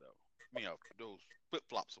sandals or whatever. Those flip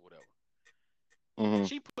flops or whatever. Hmm.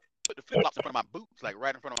 She put the flip flops in front of my boots, like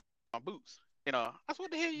right in front of my boots. And I said,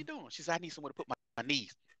 what the hell are you doing? She said, I need somewhere to put my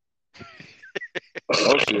knees.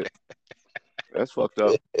 Oh shit. That's fucked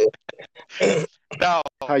up. Dog,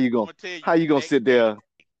 How you I'm gonna gonna tell you how the you gonna next sit day. there?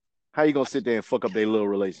 How you gonna I sit there and fuck up their little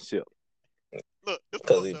relationship? look, this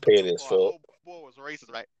Cause fucked he up the petty good as part. fuck. Old boy was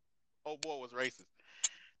racist, right? Old boy was racist.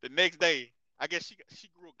 The next day, I guess she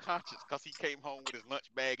grew conscious because he came home with his lunch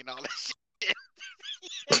bag and all that shit.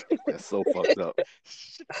 That's so fucked up.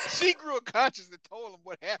 She grew conscious and told him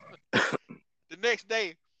what happened. The next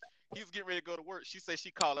day, he was getting ready to go to work. She said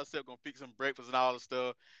she called herself gonna fix him breakfast and all the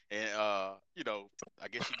stuff. And I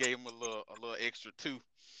guess she gave him a little extra too.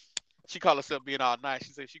 She called herself being all nice.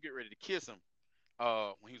 She said she get ready to kiss him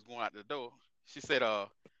when he was going out the door. She said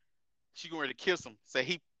she going ready to kiss him. Said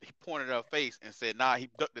he pointed at her face and said, nah, he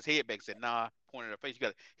ducked his head back and said, nah, pointed at her face.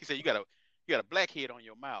 He said you got a blackhead on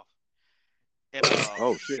your mouth. And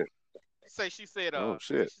Oh shit. Oh say shit. she said, I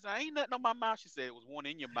ain't nothing on my mouth. She said it was one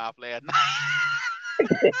in your mouth last night.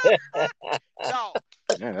 Dog,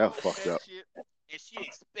 she Man, that told me fucked that up. shit and she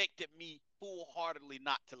expected me full heartedly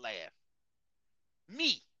not to laugh.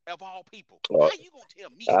 Me, of all people. How you gonna tell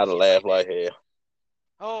me I'd some have shit like laughed that? like hell.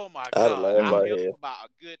 Oh my I'd have God. laughed I Mm. like felt hell. about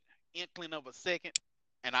a good inkling of a second.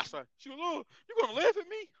 And I started, she was, oh, you gonna laugh at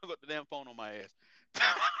me? I got the damn phone on my ass.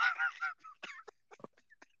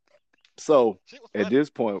 So Shit was at funny. this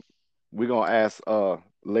point, we're gonna ask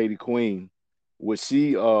Lady Queen, would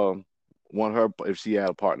she want her if she had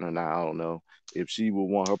a partner now, I don't know, if she would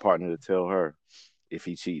want her partner to tell her if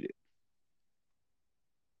he cheated.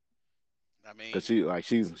 I Cause mean,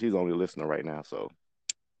 she's only listening right now, so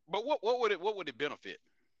but what would it benefit?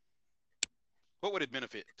 What would it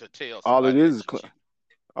benefit to tell all it somebody is that is you cheating?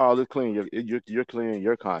 all it's clean. You're clearing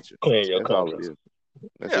your conscience. Clean your That's all it conscience. is.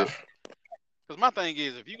 That's Yeah. it. Because my thing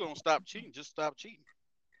is, if you're gonna stop cheating, just stop cheating.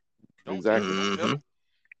 Don't tell. Exactly. Don't tell Mm-hmm. them.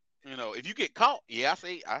 If you get caught, yeah, I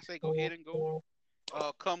say go ahead and go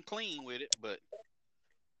come clean with it. But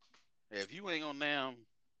if you ain't gonna damn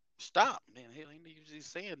stop, then hell, ain't usually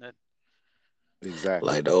saying that. Exactly.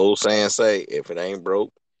 Like the old saying say, if it ain't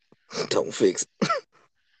broke, don't fix it.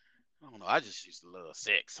 I don't know. I just used to love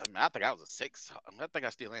sex. I mean, I think I was a sex. I mean, I think I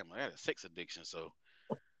still am. I had a sex addiction, so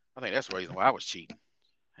I think that's the reason why I was cheating.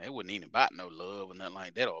 It wasn't even about no love or nothing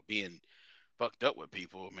like that, or being fucked up with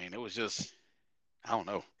people. I mean, it was just I don't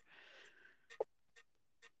know.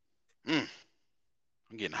 Mm,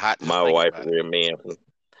 I'm getting hot just My thinking wife about it. reared me in for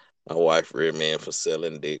my wife reared me in for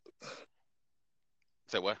selling dick.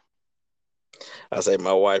 Say what? I say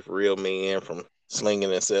my wife reeled me in from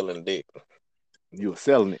slinging and selling dick. You were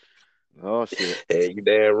selling it. Oh shit. Hey, you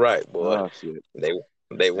damn right, boy. Oh shit. They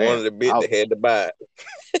they Damn. wanted a bit, they had to buy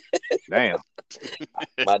it. Damn.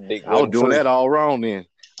 My dick I was wasn't doing free. that all wrong then.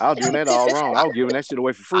 I was doing that all wrong. I was giving that shit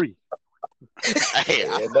away for free. Hey,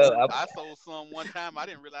 I Yeah, no, sold I sold some one time. I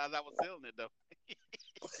didn't realize I was selling it though.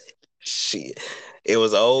 shit. It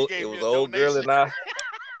was She old. It gave me was a old girl donation. and I.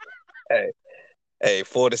 Hey, hey,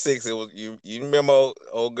 46. It was you. You remember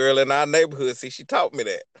old girl in our neighborhood? See, she taught me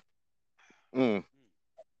that. Mm.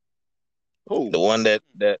 Who? The one that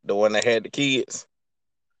had the kids.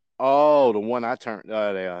 Oh, the one I turned.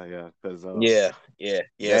 Yeah, yeah. Because Yeah, yeah,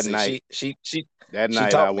 yeah. that See, night, that she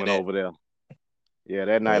night I taught me went that. over there. Yeah,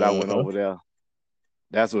 that night I went Mm-hmm. over there.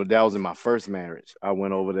 That was in my first marriage. I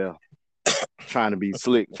went over there trying to be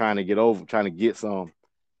slick, trying to get some.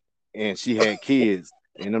 And she had kids,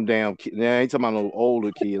 and them damn kids. Now, I ain't talking about no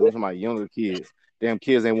older kids. I'm talking about younger kids. Damn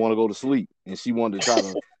kids ain't want to go to sleep, and she wanted to try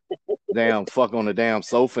to damn fuck on the damn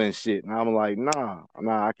sofa and shit. And I'm like, nah,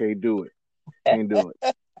 I can't do it. Can't do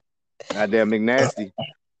it. Goddamn McNasty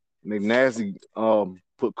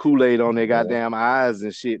put Kool-Aid on their goddamn eyes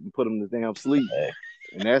and shit and put them to damn sleep.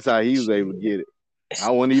 And that's how he was able to Shit. get it. I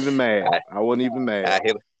wasn't even mad. I, I wasn't even mad.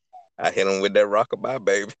 I hit him with that rockabye,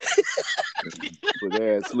 baby. Put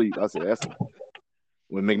their ass to sleep. I said, that's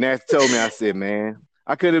when McNasty told me, I said, man,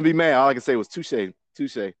 I couldn't be mad. All I could say was touche,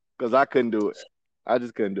 because I couldn't do it. I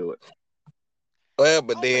just couldn't do it. Well, I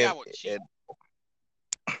but don't think I then would cheat.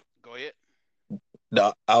 Go ahead.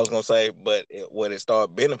 I was gonna say, but when it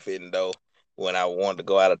started benefiting though, when I wanted to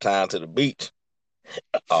go out of town to the beach,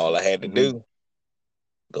 All I had to Hmm. do,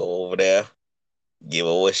 go over there, give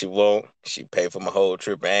her what she want. She paid for my whole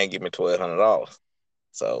trip and give me $1,200.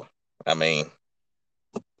 So I mean,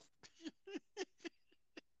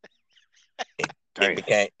 Damn.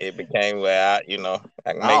 it became where I can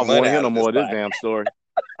I make don't want money to hear out no of this more of this spot. damn story.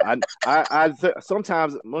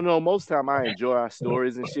 Sometimes, well, no, most time I enjoy our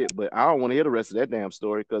stories and shit, but I don't want to hear the rest of that damn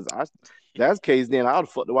story because that's the case. Then I would have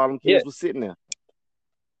fucked while them Yeah. kids was sitting there.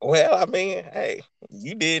 Well, I mean, hey,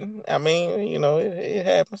 you didn't. I mean, it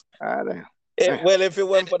happens. Ah, damn. Well, if it That,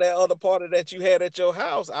 wasn't for that other party that you had at your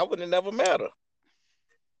house, I would have never met her.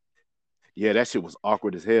 Yeah, that shit was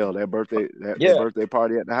awkward as hell. That Yeah, birthday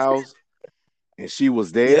party at the house, and she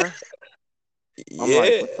was yeah, there. I'm like,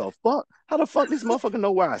 yeah. what the fuck? How the fuck this motherfucker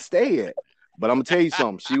know where I stay at? But I'm gonna tell you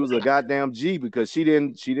something. She was a goddamn G because she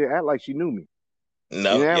didn't act like she knew me. She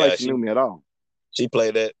No, didn't act like yeah, she knew me at all. she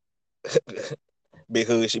played that Big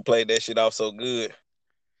Hood. She played that shit off so good.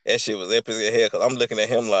 That shit was epic as hell. Cause I'm looking at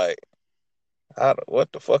him like,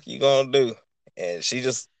 what the fuck you gonna do? And she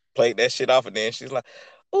just played that shit off, and then she's like,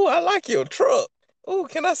 "Oh, I like your truck. Oh,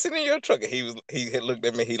 can I sit in your truck?" And he had looked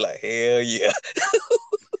at me. He like, "Hell yeah."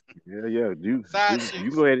 Yeah, yeah. side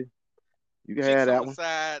You go ahead. You can have chicks on that the one.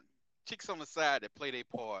 side, chicks on the side that play their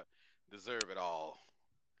part deserve it all.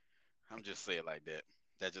 I'm just saying like that.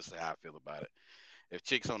 That's just how I feel about it. If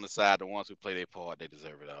chicks on the side, the ones who play their part, they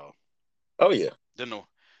deserve it all. Oh yeah, Then the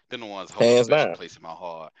then the ones hold a hands special down. place in my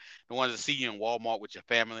heart. The ones that see you in Walmart with your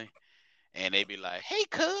family and they be like, "Hey,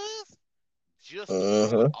 cuz," just to throw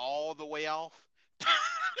it Mm-hmm. all the way off.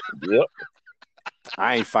 Yep.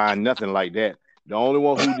 I ain't find nothing like that. The only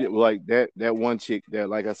one who did like that one chick that,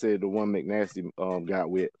 like I said, the one McNasty got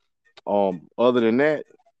with. Other than that,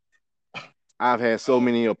 I've had so Oh,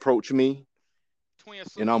 many approach me, twin and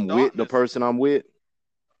sister I'm with the darkness, person I'm with.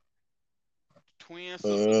 twin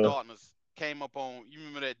sister Mm, darkness came up on. You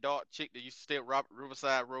remember that dark chick that used to stay at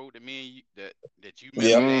Riverside Road that me and you that you mess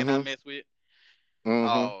yep. with and I Mm-hmm. mess with?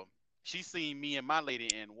 Mm-hmm. Uh, she seen me and my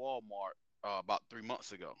lady in Walmart about 3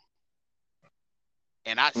 months ago,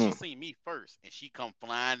 and she Mm. seen me first, and she come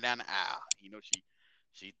flying down the aisle.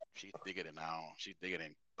 She thicker than she thicker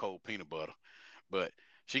than cold peanut butter, but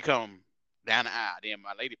she come down the aisle. Then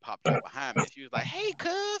my lady popped out behind me, and she was like, "Hey,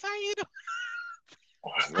 cuz, how you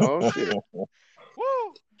Oh doing?" shit.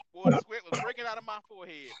 Woo! Boy, the sweat was breaking out of my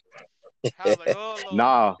forehead. I was like, "Oh Lord,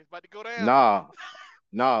 Nah, it's about to go down." nah,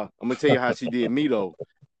 nah. I'm gonna tell you how she did me though.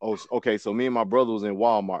 Oh, okay. So me and my brother was in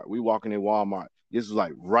Walmart. We walking in Walmart. This was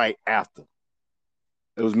like right after.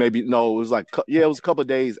 It was maybe no. It was like yeah. It was a couple of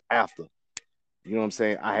days after. You know what I'm Mm-hmm.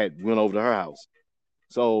 saying? I had went over to her house.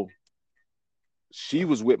 So she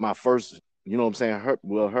was with my first. You know what I'm saying?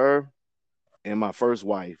 Her and my first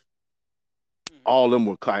wife. Mm-hmm. All of them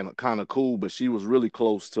were kind of cool, but she was really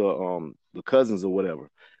close to the cousins or whatever.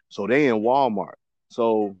 So they in Walmart.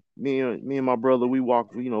 So me and my brother, we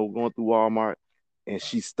walked, going through Walmart, and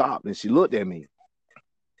she stopped and she looked at me,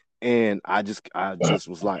 and I just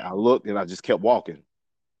was like, I looked and I just kept walking.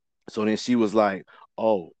 So then she was like,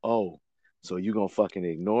 oh, so you gonna fucking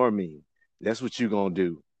ignore me? That's what you gonna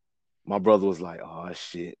do? My brother was like, oh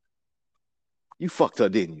shit, you fucked her,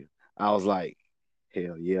 didn't you? I was like,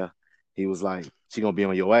 hell yeah. He was like, she gonna be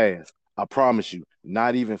on your ass. I promise you.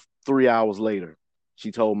 Not even 3 hours later,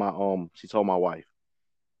 she told my wife.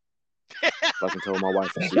 Fucking told my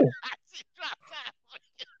wife and shit. She dropped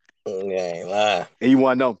out. You ain't lying. And you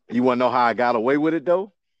wanna know how I got away with it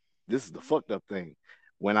though? This is the fucked up thing.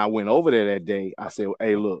 When I went over there that day, I said,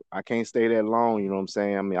 hey, look, I can't stay that long, you know what I'm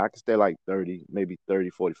saying? I mean, I can stay like 30, maybe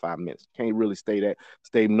 30, 45 minutes. Can't really stay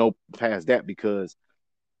no past that because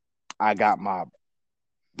I got my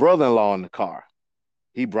brother-in-law in the car.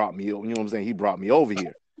 He brought me, you know what I'm saying? He brought me over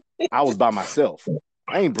here. I was by myself.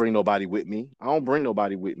 I ain't bring nobody with me. I don't bring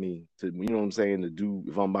nobody with me to, you know what I'm saying, to do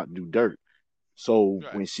if I'm about to do dirt. So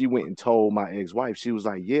Right. when she went and told my ex-wife, she was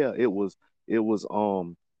like, "Yeah, it was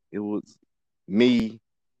me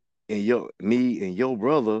and your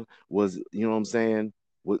brother was, you know what I'm saying,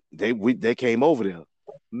 they came over there."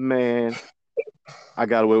 Man, I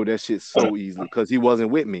got away with that shit so easily because he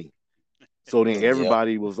wasn't with me. So then Yep.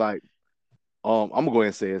 everybody was like, I'm gonna go ahead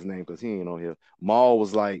and say his name because he ain't on here. Maul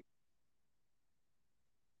was like,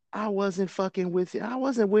 I wasn't fucking with you. I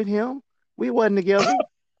wasn't with him. We wasn't together.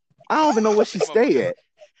 I don't even know where she That motherfucker, stay at.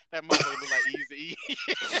 that motherfucker look like Easy E.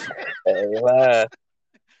 Ain't lying.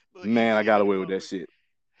 Little Man, I Easy E got looking away with that motherfucker. shit.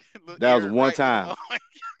 Little That was the Eric one Wright looking time. motherfucker.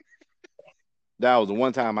 That was the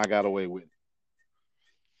one time I got away with it.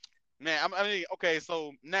 Man, I mean, okay,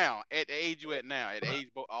 so now at the age you at now, at the age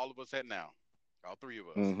all of us at now, all three of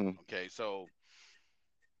us. Mm-hmm. Okay, so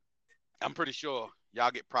I'm pretty sure y'all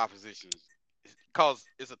get propositions cause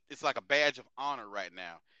it's like a badge of honor right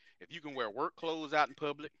now. If you can wear work clothes out in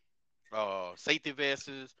public, safety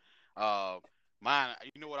vests, uh, mine.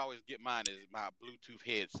 You know what I always get mine is my Bluetooth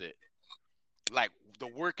headset. Like the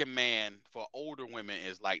working man for older women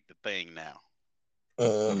is like the thing now.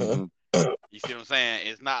 Uh-huh. Mm-hmm. You see what I'm saying?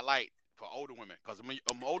 It's not like for older women, because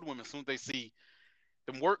older women, as soon as they see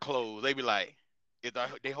them work clothes, they be like,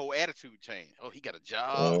 their whole attitude change. Oh, he got a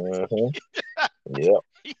job. Uh-huh. Yep.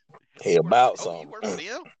 he, He he work for. about Oh, he something. work for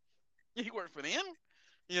them. He work for them.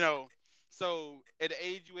 You know. So at the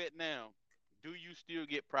age you at now, do you still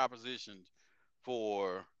get propositions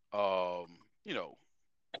for you know,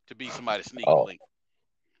 to be somebody's sneaker Oh, link?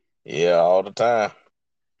 yeah, all the time.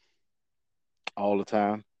 All the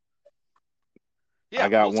time. I Yeah,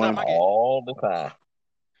 got most of the time one. I get. All the time.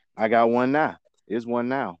 I got one now. It's one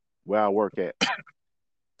now where I work at,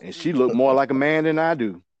 and she Mm-hmm. looked more like a man than I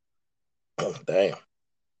do. Damn.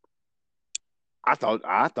 I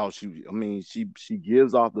thought she. I mean, she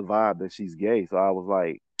gives off the vibe that she's gay. So I was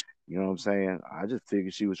like, you know what I'm saying. I just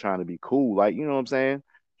figured she was trying to be cool, like you know what I'm saying,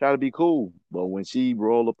 try to be cool. But when she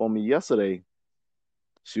rolled up on me yesterday,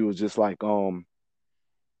 she was just like, so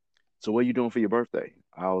what you doing for your birthday?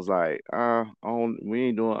 I was like, we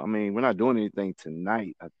ain't doing. I mean, we're not doing anything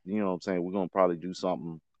tonight. You know what I'm saying. We're gonna probably do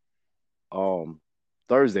something um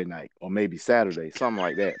Thursday night or maybe Saturday, something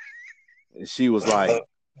like that. And she was like,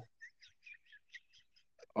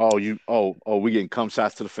 we getting cum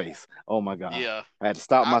shots to the face. Oh my god, Yeah, I had to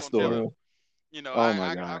stop I my gonna tell story. her. Mm. You know, Oh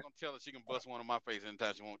my I god. gonna tell her she can bust one on my face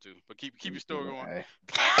anytime she want to. But keep your story going. Hey,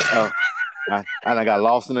 oh, I got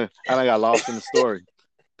lost in it. I got lost in the story.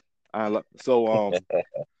 So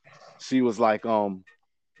she was like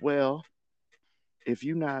well, if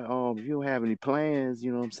you not if you don't have any plans,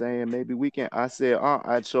 you know what I'm saying, maybe we can. I said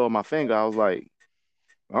I'd show her my finger. I was like,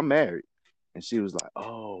 I'm married, and she was like,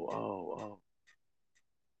 oh.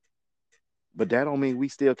 But that don't mean we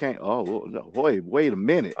still can't. Oh well, no, wait a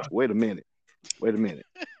minute, wait a minute.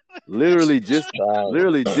 Literally just, Trying.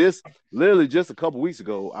 literally just, literally just a couple weeks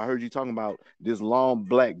ago, I heard you talking about this long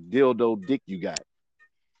black dildo dick you got.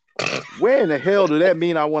 Where in the hell do that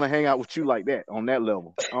mean I want to hang out with you like that on that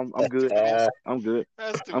level? I'm That's too good. much. I'm good.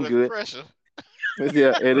 That's too I'm much good. pressure.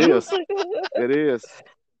 Yeah, it is. It is.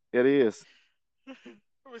 It is.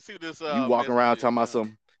 Let me see what this You walk message around is. talking about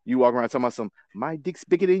some. You walk around talking about some. My dick's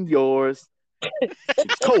bigger than yours. It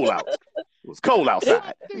was cold out. It was cold My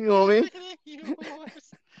outside. dick You know is what I mean? bigger than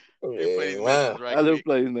yours. Let me play these Yeah, man. messages right I just quick.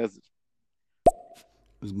 play this message.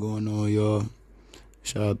 What's going on, y'all?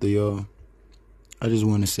 Shout out to y'all. I just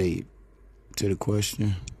want to say to the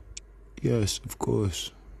question, yes, of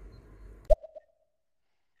course.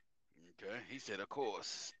 Okay, he said, of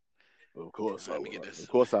course. Of course I Let me would. get this. Of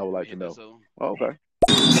course I would Let me like to hit this know. over. Oh, okay.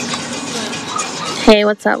 Hey,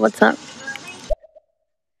 what's up? What's up?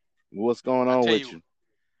 What's going I on tell with you, you?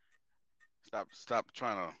 stop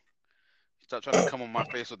trying to come on my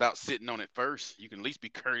face without sitting on it first. You can at least be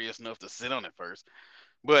courteous enough to sit on it first.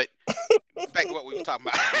 But back to what we was talking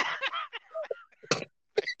about.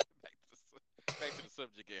 back to the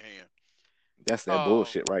subject at hand. That's that Um,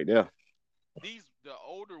 bullshit right there. the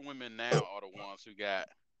older women now are the ones who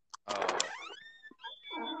uh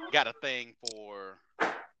got a thing for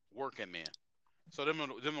working men. So them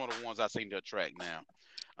are the ones I seem to attract now.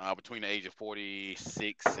 Between the age of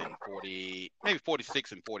 46 and 40, maybe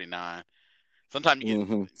 46 and 49. Sometimes you get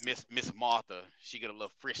Mm-hmm. Miss Martha. She get a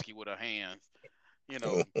little frisky with her hands, you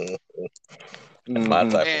know. That's my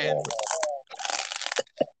Mm-hmm. type of And woman.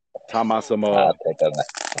 Talking about so some I'll take her.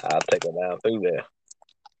 I'll take her down through there.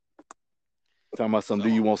 talking about some. Do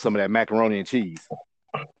some you of want some of that macaroni and cheese?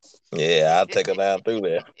 Yeah, I'll them. take her down through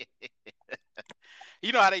there.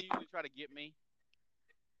 You know how they usually try to get me?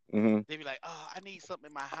 Mm-hmm. They be like, "Oh, I need something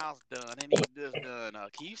in my house done. I need this done.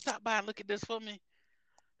 Can you stop by and look at this for me?"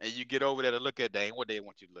 And you get over there to look at. They ain't what they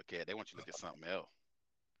want you to look at. They want you to look at something else.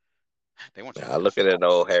 They want you to I look at look at something. that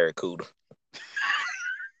old Harry Cooter.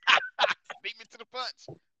 Beat me to the punch.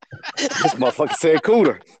 This motherfucker said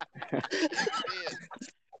cooler. Yes, he did.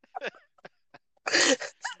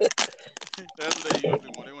 That's what they usually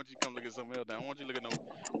want. They want you to come look at something else. They don't want you to look at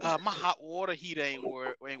no. My hot water heater ain't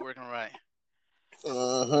working right.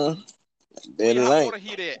 Uh-huh. Where Then your it hot ain't. water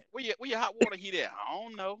heater at? Where your hot water heater at? I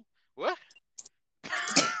don't know. What?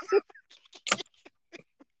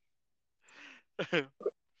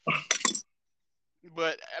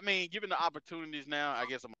 But I mean, given the opportunities now, I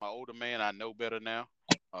guess I'm an older man. I know better now.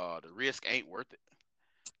 The risk ain't worth it.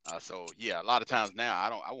 So yeah, a lot of times now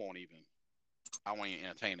I won't even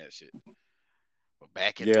entertain that shit. But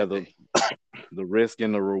back in Yeah, the the day, the risk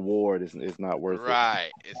and the reward is not worth it.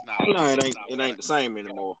 right? It's not No, worth it it. ain't. It ain't the same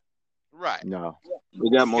anymore. Right. No, We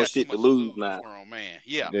got You more got too shit to much to lose lose, now. grown man.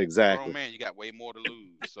 Yeah, grown exactly. man, you got way more to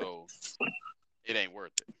lose, so it ain't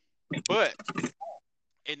worth it. But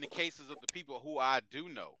in the cases of the people who I do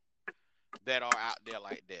know that are out there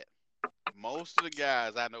like that, most of the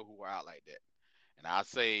guys I know who are out like that, and I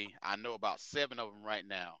say I know about 7 of them right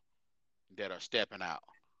now that are stepping out.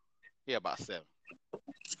 Yeah, about 7.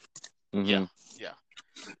 Yeah, Hmm. yeah.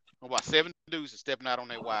 About 7 dudes are stepping out on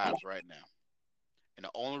their wives right now. And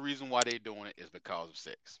the only reason why they're doing it is because of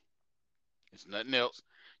sex. It's nothing else.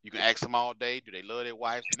 You can ask them all day, do they love their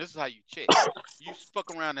wives? And this is how you check. You fuck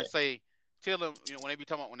around and say, tell them, when they be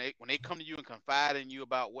talking about when they come to you and confide in you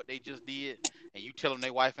about what they just did, and you tell them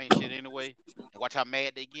their wife ain't shit anyway, and watch how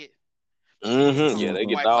mad they get. When you come Yeah, to they a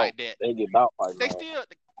get wife dog. like that, They get dog fight, they man. still,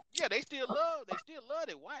 yeah, they still love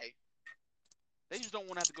their wife. They just don't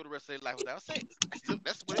want to have to go the rest of their life without sex.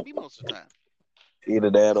 That's what it be most of the time. Either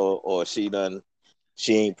that or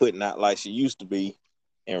she ain't putting out like she used to be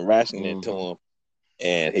and rationing it to Hmm. him.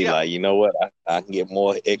 And he Yeah, like, you know what? I can get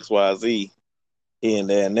more XYZ here and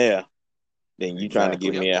there and there than you trying to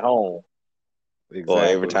get Exactly. yep, me at home. Or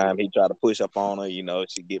every Exactly. time he try to push up on her,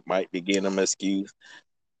 she might be getting him an excuse.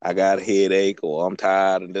 I got a headache or I'm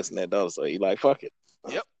tired and this and that and the other. So he like, fuck it.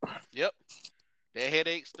 yep, yep. That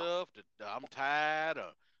headache stuff, the I'm tired,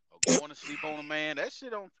 or going to sleep on a man, that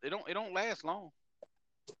shit don't last long.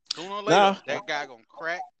 Sooner or later, Nah, that guy gonna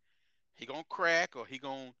crack. He gonna crack, or he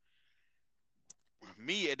gonna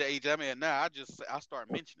me at the age I'm at now. I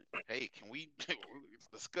start mentioning, hey, can we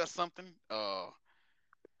discuss something?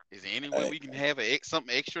 Is there any way hey, we can have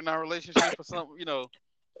something extra in our relationship or something?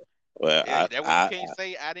 well, That way you can't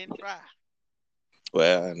say I didn't try.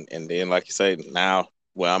 and then like you say, now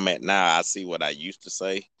where I'm at now, I see what I used to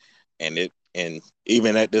say, and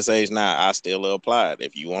even at this age now, I still apply it.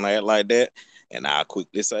 If you want to act like that, and I'll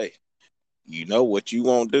quickly say, you know what you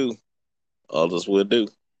won't do, others will do,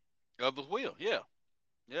 Others will, yeah,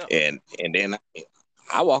 yeah, and then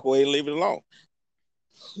I walk away and leave it alone.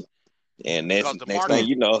 And because the next market, thing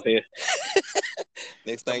you know,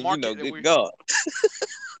 next the thing you know, market that good we God,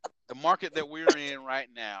 the market that we're in right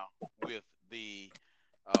now with the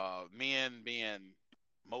men being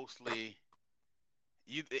mostly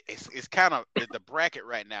it's kind of the bracket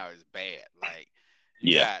right now is bad. Like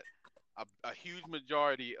you yeah, got a huge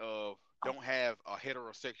majority of don't have a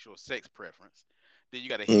heterosexual sex preference. Then you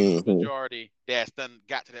got a huge hmm majority that's done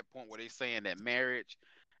got to that point where they're saying that marriage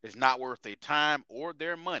is not worth their time or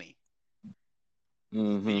their money.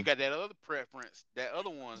 Then Hmm. you got that other preference, that other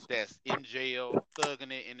ones that's in jail,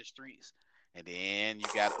 thugging it in the streets, and then you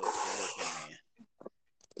got us, the working man,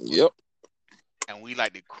 yep, and we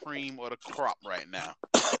like the cream of the crop right now.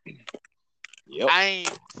 yep, I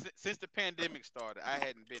ain't since the pandemic started. I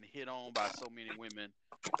hadn't been hit on by so many women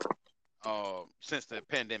since the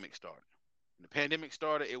pandemic started. When the pandemic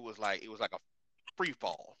started, it was like a free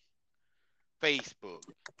fall. Facebook,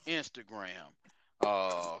 Instagram,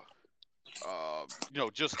 uh,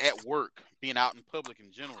 just at work, being out in public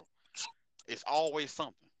in general. It's always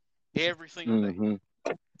something, every single day. Hmm.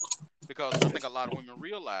 Because I think a lot of women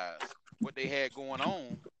realize what they had going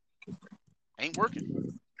on ain't working.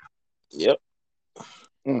 yep.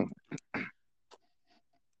 Mm.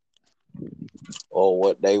 Or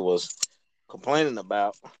what they was complaining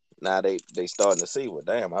about. Now they starting to see, well,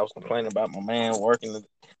 damn, I was complaining about my man working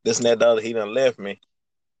this and that, the other. He done left me,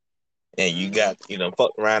 and you Mm-hmm. got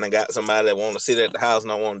fucked around and got somebody that want to sit at the house and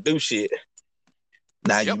don't want to do shit.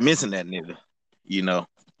 Now you Yep. missing that nigga, you know.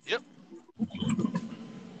 Yep.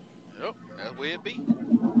 Yep. That's where it be.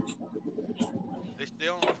 They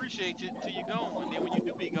don't appreciate you till you gone, and then when you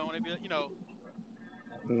do be gone, they be like, you got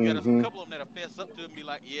a Hmm. couple of them that'll fess up to it and be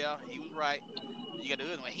like, yeah, he was right. And you got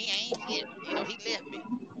the other one, he ain't shit. He left me.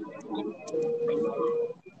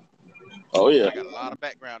 Oh yeah. I got a lot of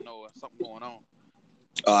background noise, something going on.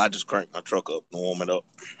 Oh, I just cranked my truck up and warm it up.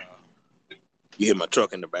 Uh, You hear my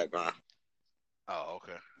truck in the background. oh,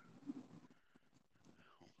 okay.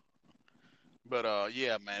 But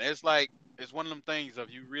yeah, man, it's one of them things of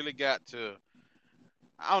you really got to.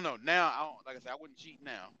 I don't know. Now, like I said, I wouldn't cheat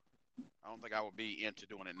now. I don't think I would be into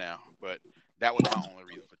doing it now. But that was my only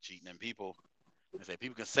reason for cheating. And people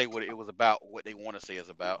can say what it was about, what they want to say is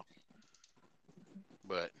about.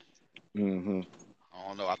 But Hmm. I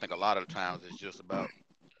don't know. I think a lot of the times it's just about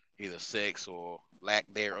either sex or lack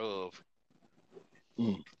thereof.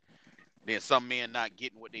 Mm. Then some men not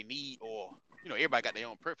getting what they need, or everybody got their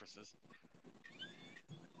own preferences.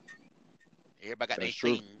 Everybody got their That's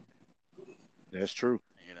true. thing. That's true.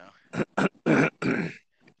 You know,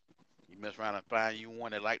 you mess around and find you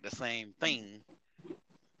one that like the same thing.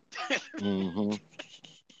 Hmm.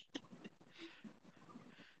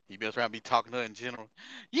 You females around be talking to her in general.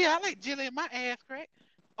 Yeah, I like jelly in my ass crack.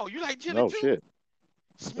 Oh, you like jelly Oh too? shit.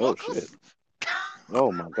 Oh shit. Smuckers?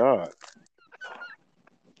 Oh my God.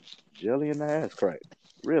 Jelly in the ass crack.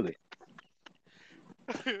 Really?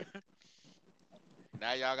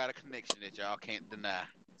 Now y'all got a connection that y'all can't deny.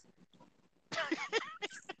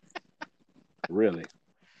 Really?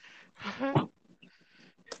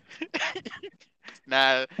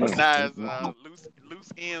 now, Mm, now mm, it's mm, mm.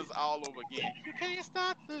 loose ends all over again. You can't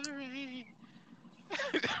stop the rain.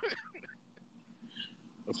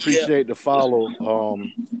 Yeah, Appreciate the follow,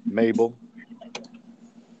 Mabel.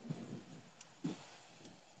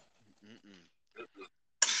 Mm-mm.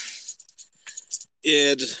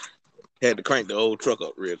 yeah. Just had to crank the old truck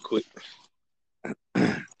up real quick.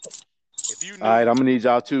 If you All right, knew, I'm gonna need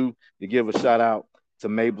y'all two to give a shout out to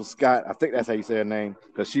Mabel Scott. I think that's how you say her name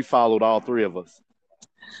because she followed all three of us.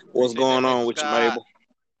 What's appreciate that, going Mabel on with you, Scott. Mabel?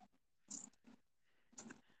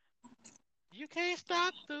 You can't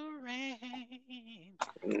stop the rain.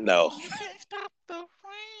 No, You can't stop the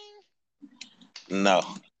rain. no.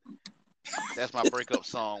 That's my breakup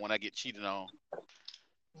song when I get cheated on.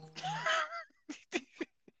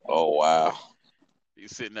 Oh wow. You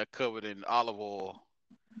sitting there covered in olive oil,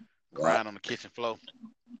 What? crying on the kitchen floor,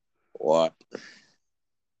 What?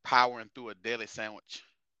 powering through a deli sandwich.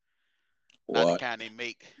 Not the What? kind they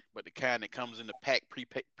make, but the kind that comes in the pack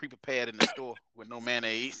pre-prepared in the store with no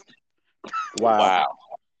mayonnaise. Wow. Wow.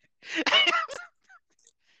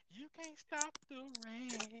 You can't stop the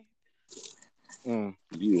rain. Mm.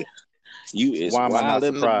 You you is Why am I not wild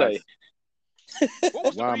in the day. surprised? What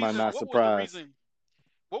was the Why am I reason? not What was the surprised? reason?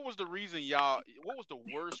 What was the reason y'all? What was the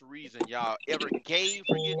worst reason y'all ever gave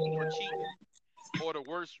for cheating, or the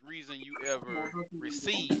worst reason you ever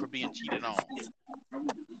received for being cheated on?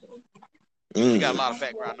 We got a lot Mm. of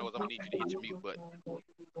background noise. I'm gonna need you to hit your mute button.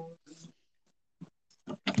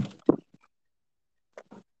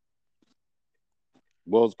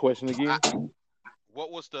 What was the question I, again?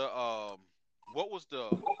 what was the what was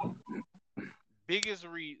the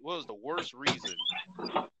what was the worst reason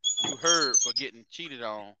you heard for getting cheated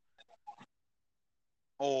on,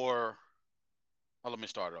 or let me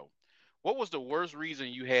start over. What was the worst reason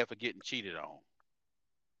you had for getting cheated on?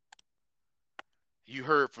 You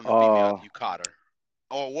heard from the female Uh, after you caught her,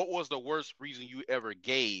 or what was the worst reason you ever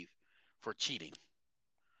gave for cheating?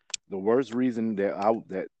 the worst reason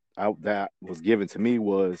that was given to me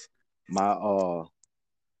was my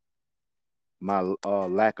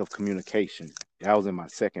lack of communication. That was in my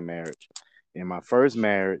second marriage. In my first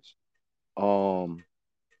marriage, um,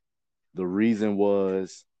 the reason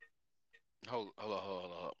was Hold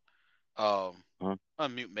on. huh?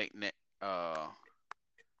 Unmute uh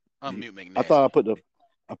unmute I thought I McNasty. put the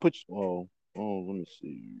I put let me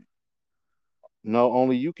see. No,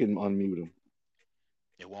 only you can unmute him.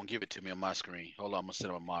 It won't give it to me on my screen. Hold on, I'm gonna set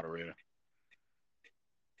up a moderator.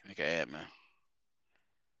 Make an admin.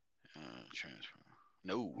 Transfer.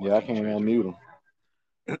 No, I Yeah, I can't can't transfer. unmute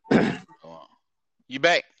Hold on. You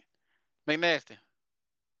back, McNasty?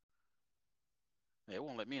 Yeah, it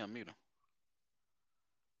won't let me unmute him.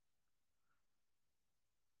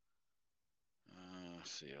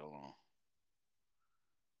 Let's see. Hold on.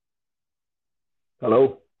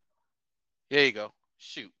 Hello? There you go.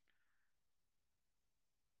 Shoot.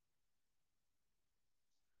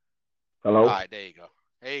 All Hello? right, there you go.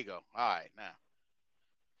 There you go. All right, now.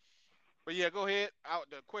 But yeah, go ahead.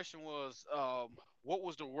 The question was, what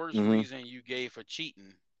was the worst him. reason you gave for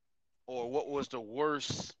cheating, or what was the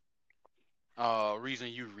worst reason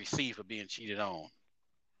you received for being cheated on?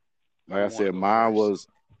 Like Who I want to said, go first? mine was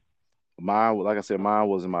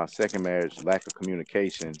in my second marriage, lack of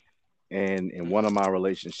communication, and in one Hmm. of my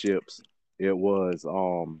relationships, it was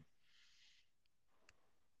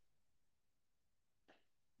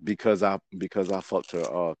because I fucked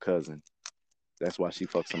her cousin. That's why she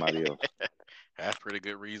fucked somebody else. That's pretty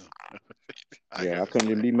good reason. I Yeah, I guess. couldn't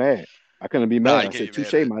even be mad. I couldn't be Nah, mad. you I can't said, be mad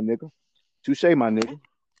 "Touche, at my nigga. Touche, my nigga."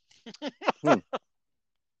 Hmm.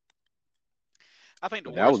 I think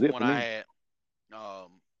the But that was worst it one for I me. had,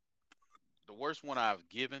 um, the worst one I've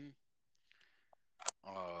given,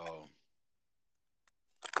 uh,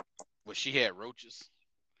 was she had roaches,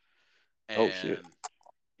 Oh shit. and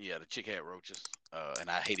yeah, the chick had roaches, and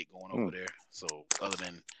I hated going Hmm. over there. So other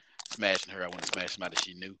than smashing her, I wouldn't smash somebody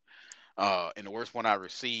she knew. And the worst one I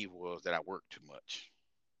received was that I worked too much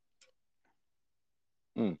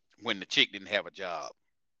Hmm. when the chick didn't have a job.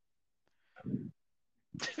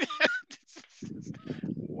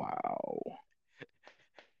 Wow.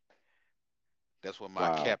 That's what my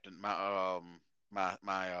Wow. captain, my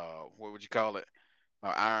what would you call it?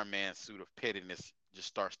 My Iron Man suit of pettiness just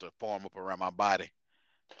starts to form up around my body.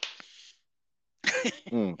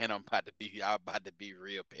 Mm, And I'm about to be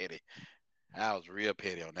real petty. I was real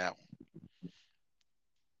petty on that one.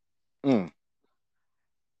 mm.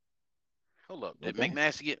 Hold up, did Okay.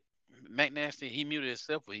 McNasty get McNasty? He muted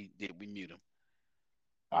himself, or he did we mute him?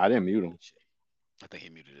 I didn't mute Let him. me check. I think he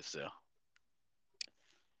muted himself.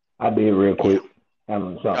 I did real Yeah. quick.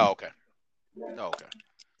 Handling Oh, something. okay. Oh, okay.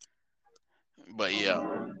 But yeah,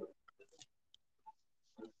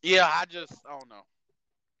 yeah. I don't know.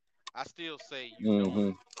 I still say you don't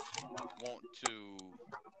Hmm. want to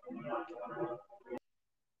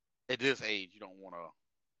at this age. You don't want to,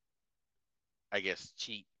 I guess,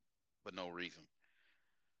 cheat for no reason.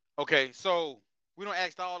 Okay, so we don't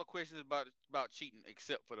ask all the questions about cheating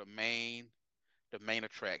except for the main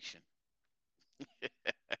attraction.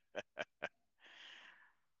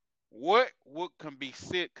 What would can be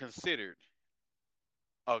considered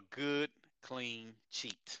a good clean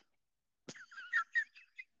cheat?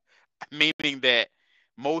 Meaning that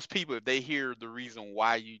most people, if they hear the reason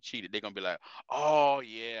why you cheated, they're gonna be like, "Oh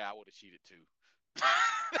yeah, I would have cheated too,"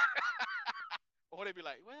 or they be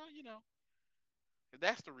like, "Well, if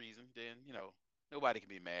that's the reason, then nobody can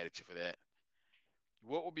be mad at you for that."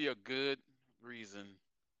 What would be a good reason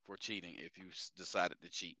for cheating if you decided to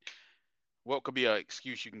cheat? What could be an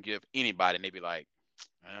excuse you can give anybody, and they be like,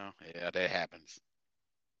 "Well, yeah, that happens."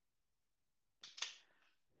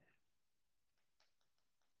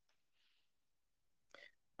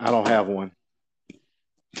 I don't have one.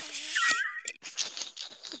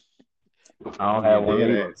 I don't I'm have being one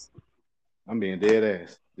dead either. ass. I'm being dead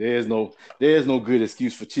ass. There's no good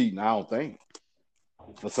excuse for cheating. I don't think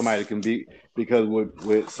for somebody can be because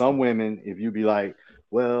with some women, if you be like,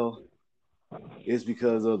 well, it's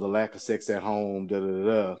because of the lack of sex at home, da da da,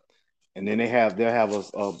 da, and then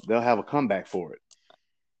they'll have a comeback for it.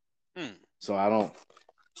 Hmm. So I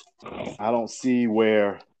don't see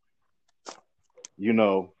where you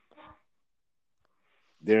know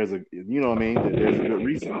there's a what I mean there's a good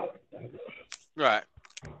reason. Right.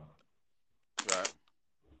 Right.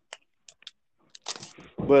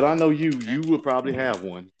 But I know you Yeah. you would probably have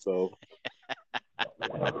one. So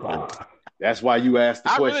that's why you asked the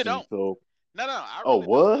I really question. don't. So No, no, I oh really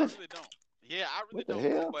don't. I what? really don't. Yeah, I really What the don't.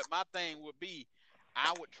 hell? But my thing would be,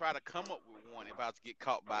 I would try to come up with one if I was to get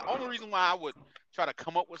caught by. Only reason why I would try to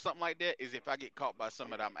come up with something like that is if I get caught by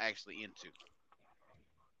something that I'm actually into.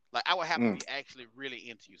 Like I would have to Mm, be actually really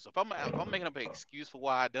into you. So if I'm making up an excuse for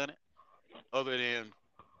why I done it, other than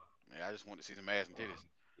 "Yeah, I just want to see some ass and titties,"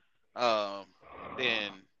 um,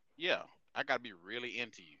 then yeah, I gotta be really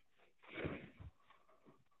into you.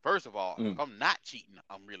 First of all, if mm, I'm not cheating,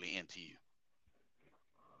 I'm really into you.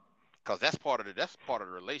 Cause that's part of the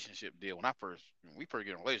relationship deal. When we first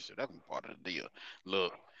get in a relationship, that's part of the deal.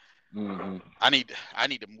 Look, mm-hmm. I need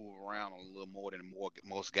to move around a little more than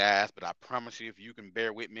most guys, but I promise you, if you can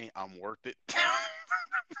bear with me, I'm worth it.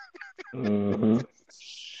 Mm-hmm.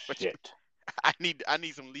 But Shit. I need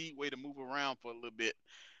some leeway to move around for a little bit.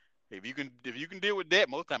 If you can deal with that,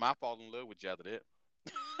 most time I fall in love with you after that.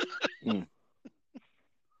 Mm,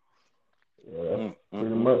 Yeah, that's mm, mm,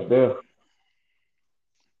 pretty mm, much mm. there.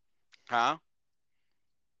 Huh?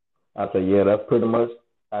 I say, yeah, that's pretty much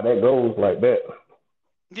how that goes like that.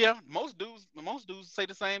 Yeah, most dudes say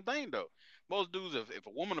the same thing though. Most dudes, if a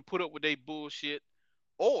woman to put up with their bullshit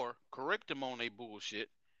or correct them on their bullshit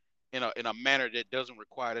in a manner that doesn't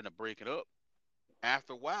require them to break it up,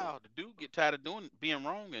 after a while, the dude get tired of doing being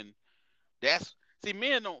wrong, and that's see,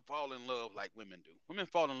 men don't fall in love like women do. Women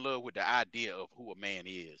fall in love with the idea of who a man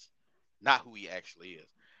is, not who he actually is.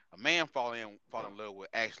 A man fall in love with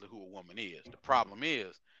actually who a woman is. The problem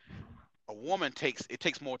is a woman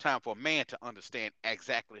takes more time for a man to understand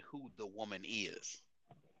exactly who the woman is.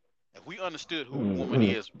 If we understood who the woman Mm-hmm.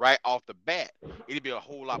 is right off the bat, it'd be a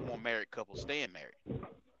whole lot more married couples staying married.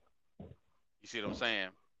 You see what I'm saying?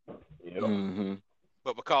 Yep. Mm-hmm.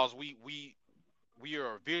 But because we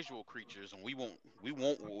are visual creatures and we want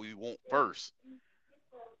what we want first,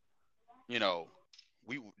 you know,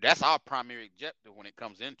 we that's our primary objective when it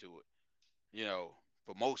comes into it. You know,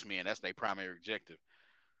 for most men, that's their primary objective.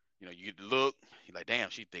 You get to look, you're like, damn,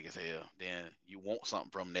 she thick as hell. Then you want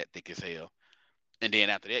something from that thick as hell, and then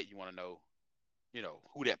after that, you want to know,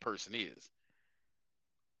 who that person is.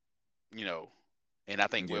 You know, and I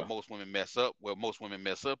think Yeah. where most women mess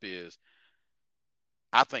up is,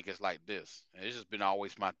 I think it's like this, and it's just been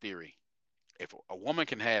always my theory. If a woman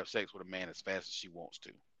can have sex with a man as fast as she wants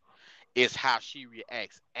to, it's how she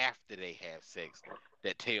reacts after they have sex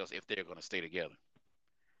that tells if they're gonna stay together.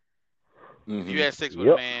 If you Mm-hmm. have sex with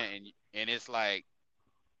a Yep. man and it's like,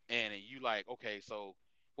 and you like, okay, so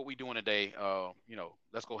what we doing today?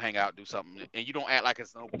 Let's go hang out, do something, and you don't act like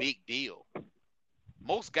it's no big deal.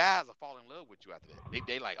 Most guys will fall in love with you after that.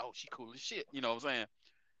 They like, oh, she cool as shit. You know what I'm saying?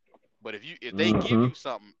 But if they give Mm-hmm. you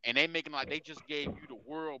something and they making like they just gave you the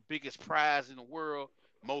world biggest prize in the world,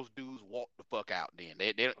 most dudes walk the fuck out. Then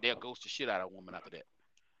they'll ghost the shit out of a woman after that,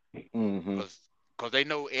 Mm-hmm. cause they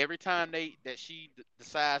know every time that she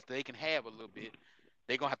decides they can have a little bit,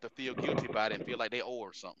 they gonna have to feel guilty about it and feel like they owe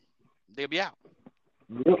her something. They'll be out,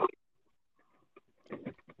 Yep.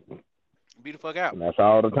 be the fuck out. And that's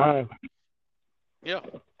all the time. Yeah,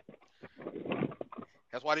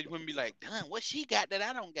 that's why these women be like, damn, what she got that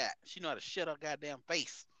I don't got? She know how to shut her goddamn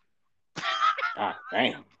face. Ah,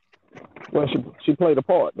 damn. Well, she played a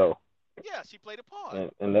part though, Yeah, she played a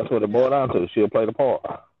part. and that's what it boiled Yeah, down to. She'll play the part.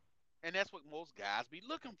 and that's what most guys be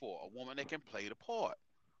looking for, a woman that can play the part.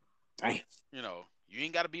 Damn. You know, you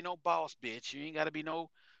ain't got to be no boss bitch. You ain't got to be no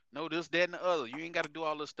this, that, and the other. You ain't got to do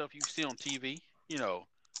all this stuff you see on TV. You know,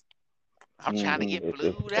 I'm trying to Mm-hmm. get It's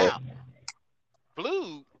flued out.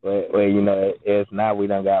 Flued? well, it's now we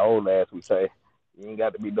done got old as we say. You ain't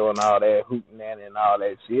got to be doing all that hooting and all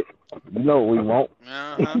that shit. You know what we want.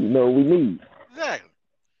 Uh You huh. know what we need. Exactly.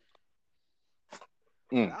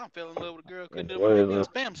 Mm. I fell in love with a girl In couldn't the do make me a words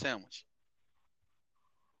spam sandwich.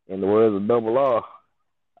 in the words of Double R,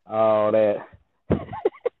 all that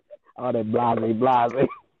all that blase.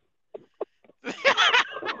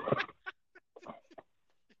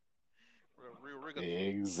 Real rigor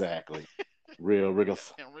Exactly. Real rigor.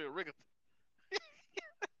 and real rigor.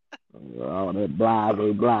 All that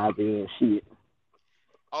blase and shit.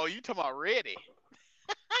 Oh, you talking about ready?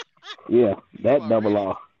 Yeah, You talking that about Double ready?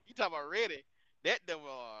 R. You talking about ready? That double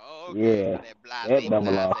R. Oh, okay. Yeah, All that that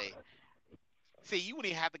Double R. blase. See, you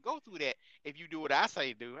wouldn't even have to go through that if you do what I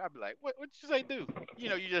say do. I'd be like, what you say do? You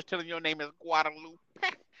know, you just telling your name is Guadalupe.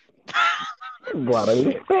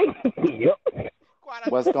 Guadalupe. Yep.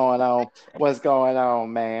 What's Guadalupe. going on? What's going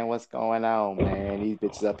on, man? What's going on, man? These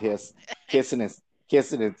bitches up here kissing and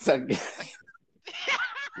kissing and sucking.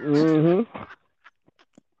 Mhm.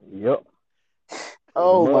 Yep. Pretty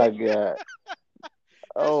Oh much. my god. That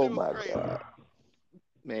Oh shit was my crazy. god.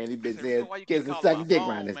 Man, these He bitches said, Rico, there why you keep kissing and calling my sucking dick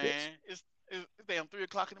around phone, this bitch. man? It's damn 3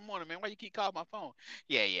 o'clock in the morning, man. Why you keep calling my phone?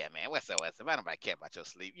 Yeah, man. What's up? What's up? I nobody care about your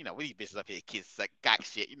sleep. You know, we these bitches up here kiss suck cock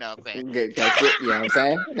shit. You know what I'm Got shit, you know what I'm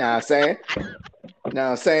saying? You know what I'm saying? You know what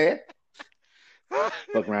I'm saying? saying?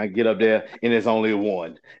 Fuck around, get up there, and there's only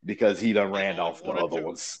one because he done It's ran only off the one or other two.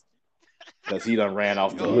 ones. Because he done ran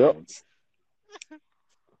off the Go. other Yep. ones.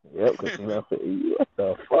 Yep. Because you know, say, what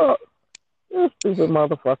the fuck? This stupid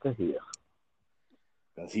motherfucker here.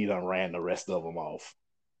 Because he done ran the rest of them off.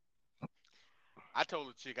 I told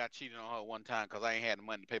the chick I cheated on her one time because I ain't had the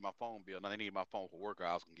money to pay my phone bill. And I needed my phone for work or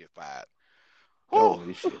I was gonna get fired. Whew,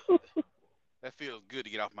 Holy shit. that feels good to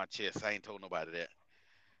get off my chest. I ain't told nobody that.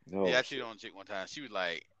 Yeah, Oh I cheated shit. on a chick one time. She was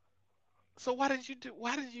like, "So why did you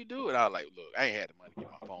do it?" I was like, "Look, I ain't had the money to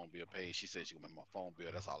get my phone bill paid." She said she would make my phone bill.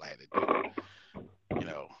 That's all I had to do, you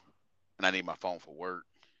know. And I need my phone for work.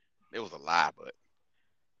 It was a lie, but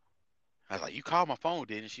I was like, "You called my phone,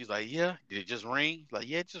 didn't you?" She's like, "Yeah." Did it just ring? Like,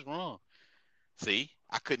 "Yeah, it just rung." See,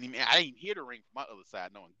 I didn't hear the ring from my other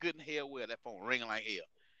side, knowing good and hell well that phone ringing like hell.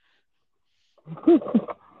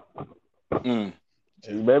 Mm.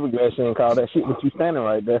 You Just baby glad she ain't call that shit, but you standing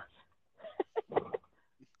right there.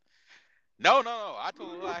 no. I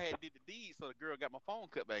told her I had did the deed, so the girl got my phone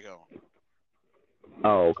cut back on.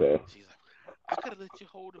 Oh, okay. She's like, "I could have let you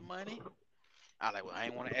hold the money." I was like, "Well, I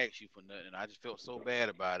ain't want to ask you for nothing. I just felt so bad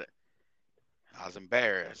about it. I was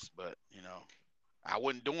embarrassed, but I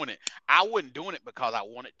wasn't doing it. I wasn't doing it because I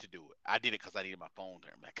wanted to do it. I did it because I needed my phone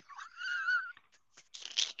turned back on.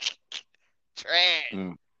 Trash.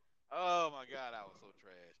 Mm. Oh my god, I was so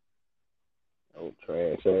trash. Oh,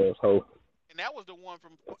 trash asshole. And that was the one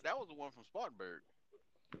from Spartanburg.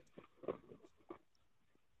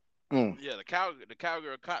 Mm. Yeah, the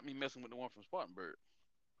cowgirl caught me messing with the one from Spartanburg.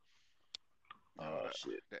 Oh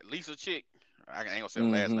shit. That Lisa chick. I ain't gonna say her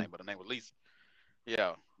last Mm-hmm. name, but her name was Lisa.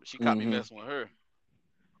 Yeah, but she caught me Mm-hmm. messing with her.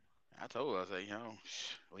 I told her, I said,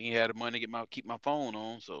 we ain't had the money to keep my phone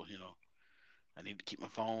on, so I need to keep my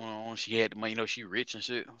phone on. She had the money, she rich and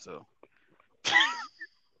shit, so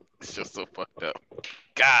it's just so fucked up.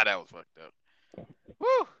 God, that was fucked up.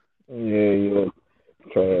 Woo! Yeah, you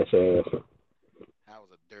trash ass. I was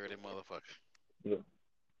a dirty motherfucker. Yep,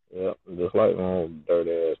 yep. Just like them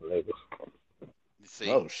dirty ass niggas. You see,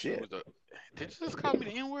 Oh it shit. was a. Did you just call me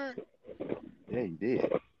the N word? Yeah, you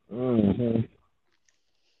did. Mm-hmm.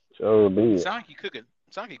 Sure did. Sound like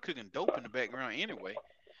you cooking dope in the background anyway.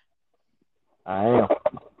 I am.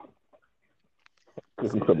 He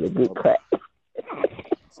Cause you said put me that's the good mother. crack.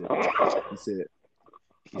 He said he said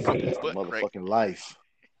He he said said that's that the butt crack. motherfucking life.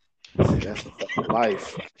 See, that's the fact of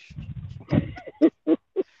life.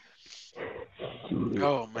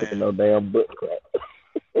 Oh Taking man. no damn butt crack.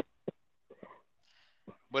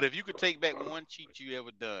 But if you could take back one cheat you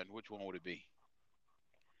ever done, which one would it be?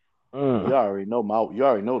 Mm. You already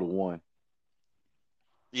know the one.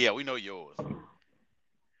 Yeah, we know yours.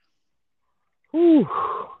 Whew.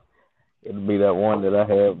 It'll be that one that I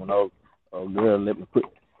had when girl let me put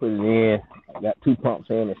it in. I got 2 pumps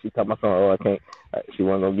in, and she told my son, "Oh, I can't." She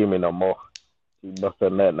wasn't gonna give me no more. She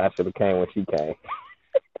busted a nut, and I should have came when she came.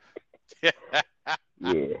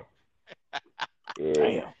 Yeah, yeah,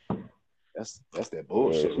 Damn. That's that yeah.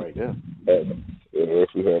 bullshit right there.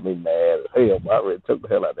 She had me mad as hell. But I already took the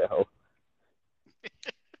hell out of that hoe.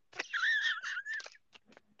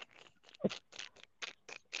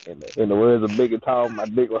 In the words of Biggie Tall, my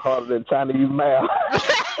dick was harder than Chinese mouth.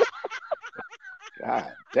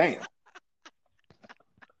 God damn.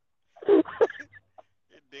 It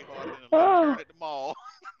dig harder than a left turn Ah, at the mall.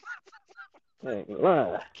 I ain't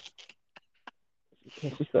lying.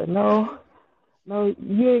 She said, "No, no,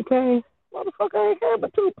 you ain't came. Motherfucker, I ain't came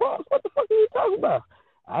but 2 pumps. What the fuck are you talking about?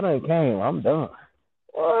 I done came. I'm done."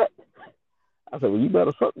 What? I said, "Well, you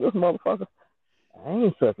better suck this motherfucker." I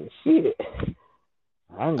ain't sucking shit.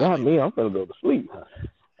 I ain't I got mean, me. I'm finna go to sleep.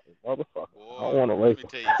 Motherfucker. I don't boy, want to let waste me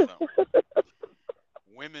tell you something. them.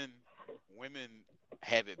 Women, women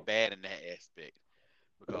have it bad in that aspect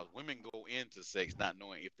because women go into sex not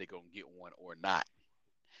knowing if they're gonna get one or not.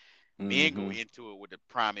 Men go Mm-hmm. into it with the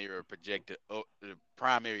primary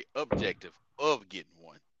objective of getting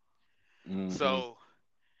one. Mm-hmm. So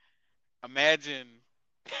imagine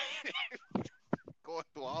going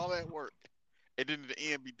through all that work and then in the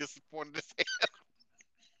end be disappointed to say,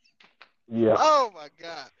 Yeah. "Oh my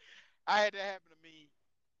God, I had that happen to me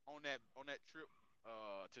on that trip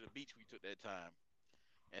to the beach we took that time."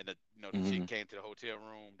 And the Mm-hmm. chick came to the hotel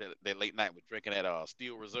room that late night was drinking at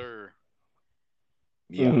Steel Reserve.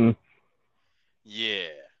 Yeah. Mhm. Yeah,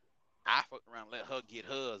 I fucked around, let her get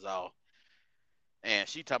hers off, and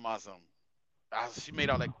she talking about some. She made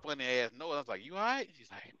all that funny ass noise. I was like, "You all right?" She's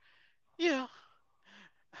like, "Yeah,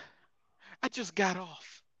 I just got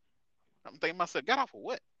off." I'm thinking to myself, "Got off of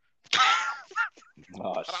what?"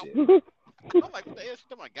 Oh got off. shit. I'm like, "What the hell?" She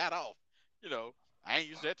talking about got off. You know, I ain't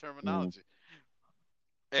used that Mm. terminology,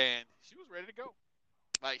 and she was ready to go.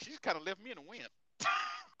 Like she's kind of left me in the wind.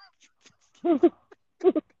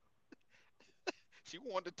 She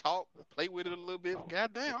wanted to talk, play with it a little bit.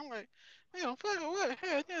 Goddamn, I'm like, fuck what?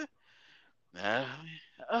 Hell yeah.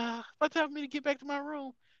 Nah, about time for me to get back to my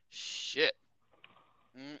room. Shit.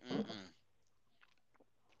 Mm-mm-mm.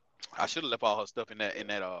 I should have left all her stuff in that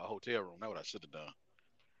hotel room. That's what I should have done.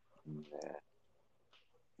 Yeah,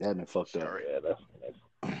 that been fucked up. Sure. Yeah, that's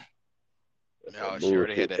No, that she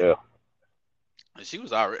already had bullshit that. there. And she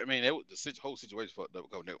was already. I mean, whole situation fucked up.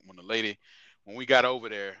 When the lady, when we got over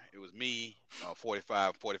there, it was me,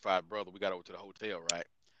 45 brother. We got over to the hotel, right?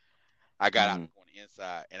 I got out Mm. on the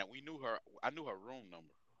inside, and we knew her. I knew her room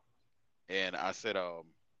number, and I said, I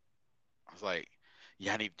was like,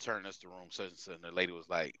 "Yeah, I need to turn this to room such and such." And the lady was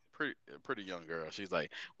like, pretty young girl. She's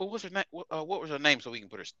like, "Well, what's her name? What was her name so we can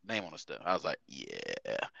put her name on the stuff?" I was like,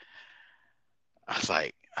 "Yeah." I was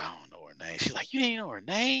like, "I don't know her name." She's like, "You didn't know her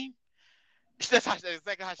name?" That's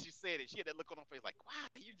exactly how she said it. She had that look on her face, like, "Wow,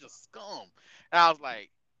 you just scum." And I was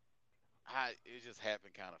like, it just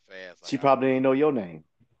happened kind of fast. Like, She probably didn't know your name.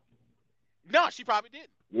 no, she probably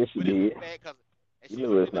didn't. Yes, she But it was did. bad because, and She she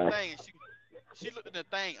knew looked his in the name. thing, and she looked in the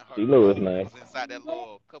thing, and her She knew his clothes name. was inside that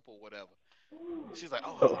little cup or whatever. She's like,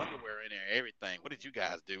 "Oh, her Oh, underwear in there, everything. What did you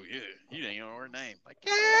guys do? You didn't even know her name." Like,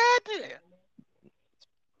 God damn.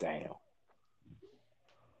 Damn.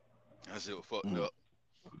 That shit was fucked Mm. up.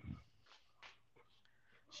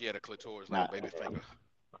 She had a clitoris like a Now, baby finger.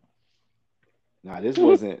 this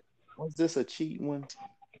wasn't. Was this a cheat one?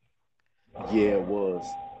 Yeah, it was.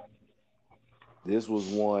 This was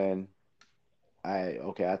one. I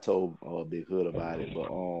told Big Hood about it, but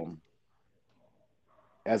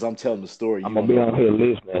as I'm telling the story, I'm you gonna gonna be know. on here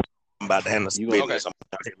listening. I'm about to handle some You gonna, Okay. business. I'm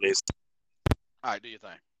out here listening. All right, do your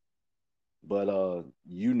thing. but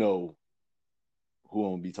you know who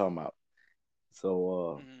I'm gonna be talking about.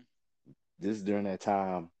 So Hmm. this during that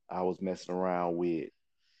time I was messing around with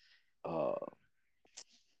uh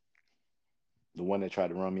the one that tried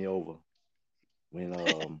to run me over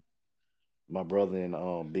when my brother and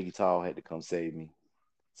Biggie Tall had to come save me.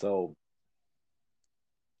 So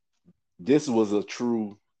this was a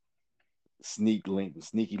true sneaky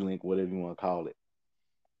link, whatever you want to call it.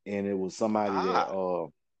 And it was somebody that Ah,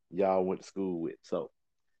 y'all went to school with. So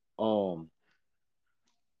um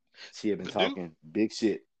she had been Purdue. talking big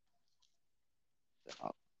shit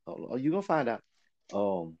Oh, you gonna find out.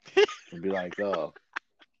 And be like,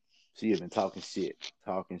 she had been talking shit,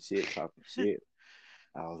 talking shit.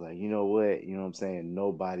 I was like, you know what? You know what I'm saying?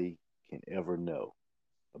 Nobody can ever know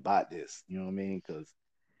about this. You know what I mean? Because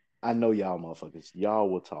I know y'all motherfuckers, y'all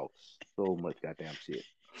will talk so much goddamn shit.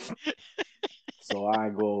 So I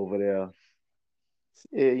go over there.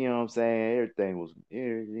 You know what I'm saying? Everything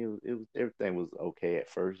was okay at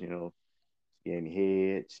first. You know, she gave me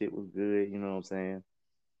head. Shit was good. You know what I'm saying?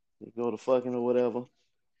 You go to fucking or whatever,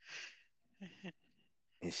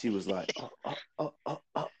 and she was like, oh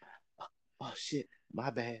shit,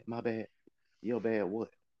 my bad, your bad. What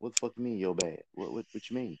the fuck you mean your bad? What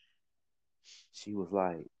you mean? She was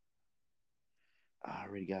like, I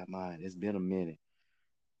already got mine. It's been a minute.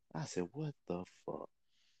 I said, what the fuck?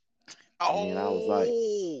 And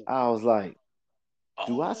Oh, I was like,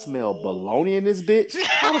 do I smell oh, baloney in this bitch?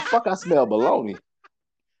 How the fuck I smell baloney?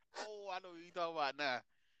 oh! I know what you talking about now.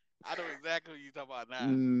 I know exactly what you talking about now.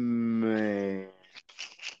 Man,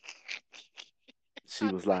 she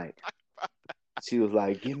I was know you like, talking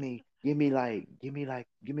about. give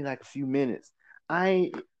me like a few minutes. I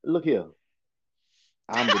ain't look here.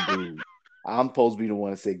 I'm the dude. I'm supposed to be the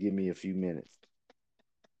one that said, give me a few minutes.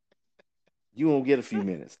 You won't get a few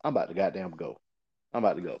minutes. I'm about to goddamn go. I'm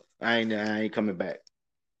about to go. I ain't coming back.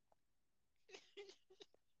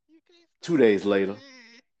 You can't Two stop days later, me.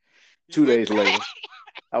 You two went days back. later,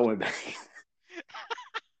 I went back.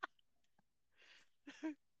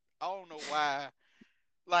 I don't know why.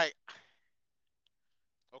 Like,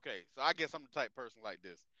 okay, so I guess I'm the type of person like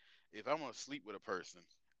this. If I'm gonna sleep with a person,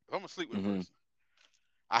 if I'm gonna sleep with a Hmm. person,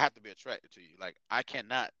 I have to be attracted to you. Like, I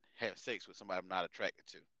cannot have sex with somebody I'm not attracted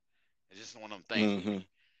to. It's just one of them things with Hmm. me.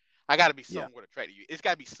 I got to be Yeah. somewhat attracted to you. It's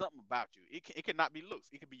got to be something about you. It cannot be looks.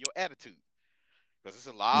 It could be your attitude. Because Hmm.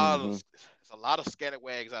 it's a lot of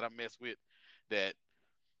scatterwags that I mess with that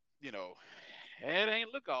you know it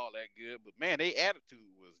ain't look all that good, but man, their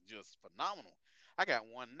attitude was just phenomenal. I got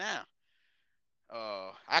one now.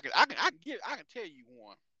 I can tell you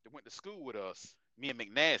one that went to school with us. Me and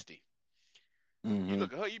McNasty. You Hmm.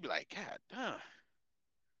 look at her, you be like, God damn.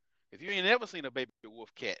 If you ain't ever seen a baby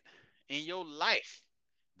wolf cat in your life,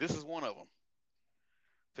 this is one of them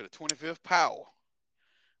to the 25th power.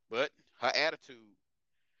 But her attitude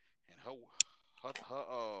and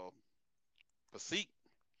her physique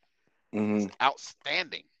was Hmm.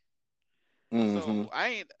 outstanding. Hmm. So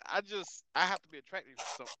I have to be attracted to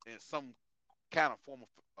some in some kind of form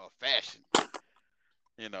of fashion,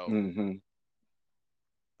 you know. Hmm.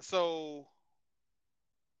 So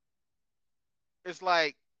it's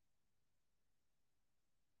like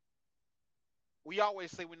we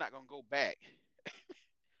always say we're not gonna go back,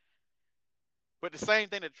 but the same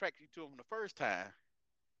thing that attracted you to them the first time,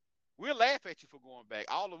 we'll laugh at you for going back.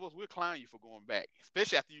 All of us will clown you for going back,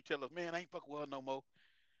 especially after you tell us, "Man, I ain't fucking well no more."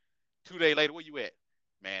 2 days later, where you at?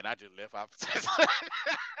 Man, I just left out.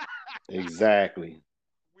 Exactly.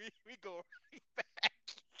 We go.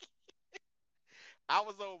 I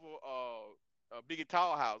was over a Biggie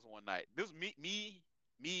Tall house one night. This was me.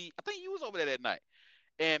 I think you was over there that night,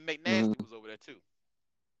 and Hmm. McNasty was over there too.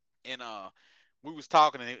 And we was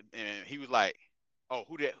talking, and he was like, "Oh,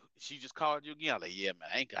 who that? She just called you again?" I was like, "Yeah, man.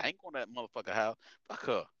 I ain't going to that motherfucker house. Fuck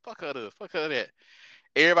her. Fuck her this. Fuck her that."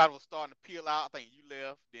 Everybody was starting to peel out. I think you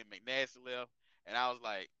left, then McNasty left, and I was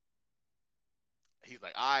like, he's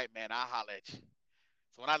like, "All right, man. I'll holler at you."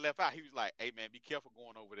 So when I left out, he was like, "Hey, man, be careful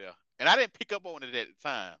going over there." And I didn't pick up on it at the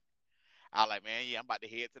time. I was like, man, yeah, I'm about to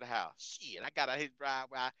head to the house. Shit, I got out his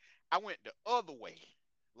driveway. I went the other way,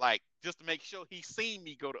 like just to make sure he seen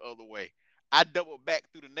me go the other way. I doubled back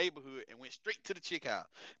through the neighborhood and went straight to the chick house.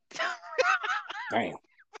 Damn.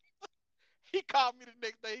 He called me the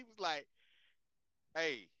next day. He was like,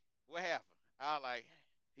 "Hey, what happened?" I was like,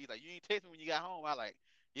 he's like, "You ain't text me when you got home." I was like,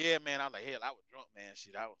 "Yeah, man." I was like, "Hell, I was drunk, man.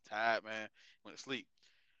 Shit, I was tired, man. Went to sleep."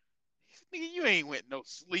 He said, "Nigga, you ain't went no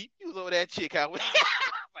sleep. You was over that chick house." I was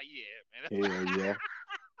like, "Yeah, man." Hell yeah.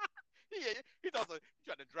 He thought so. He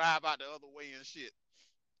tried to drive out the other way and shit.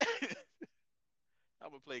 I'm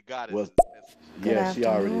gonna play Well, goddesses message. Good yeah, she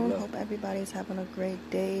already afternoon. left. Hope everybody's having a great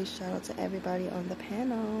day. Shout out to everybody on the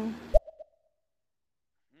panel.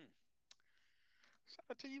 Mm. Shout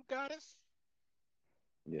out to you, goddess.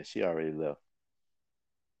 Yeah, she already left.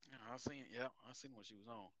 Yeah, I seen. Yeah, I seen what she was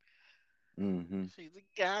on. Hmm. She's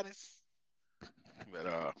a goddess.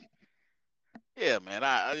 But yeah, man.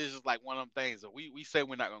 It's just like one of them things that we say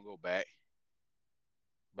we're not gonna go back,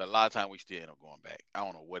 but a lot of times we still end up going back. I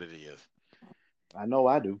don't know what it is. I know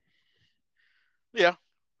I do. Yeah,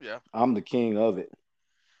 yeah. I'm the king of it.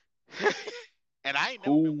 And I ain't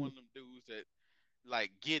never been one Who? of them dudes that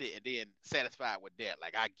like get it and then satisfied with that.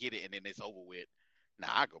 Like I get it and then it's over with. Nah,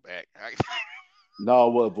 I go back. No,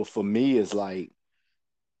 well, but for me, it's like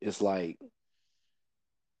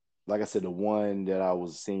I said, the one that I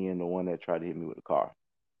was seeing, the one that tried to hit me with the car.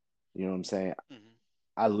 You know what I'm saying? Mhm.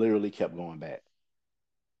 I literally kept going back.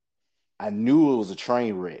 I knew it was a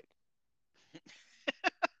train wreck,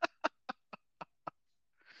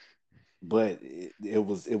 but it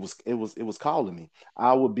was calling me.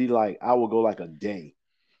 I would go like a day,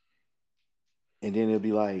 and then it'd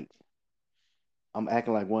be like I'm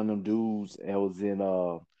acting like one of them dudes that was in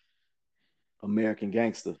American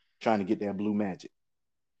Gangster trying to get that blue magic.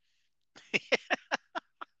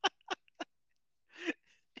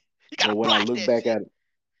 You But gotta when I blast look that back shit. at it,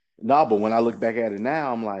 no, but when I look back at it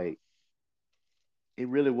now, I'm like, it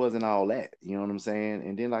really wasn't all that. You know what I'm saying?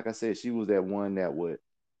 And then, like I said, she was that one that would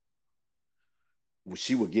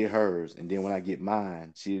she would get hers, and then when I get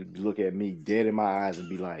mine, she'd look at me dead in my eyes and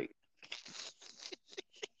be like,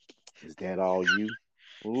 "Is that all you?"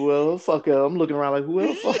 Well, fuck, I'm looking around like, who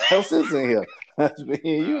else, fuck else is in here? That's me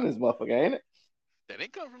and you Nah, in this motherfucker, ain't it? that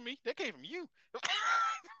didn't come from me. That came from you.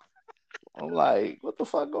 I'm like, what the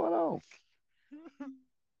fuck going on?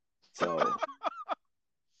 So,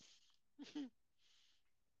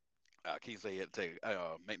 Keith say he had to take.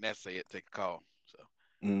 McNass say he had to take a call. So,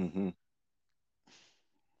 hmm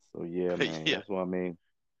so yeah, but man, yeah, that's what I mean.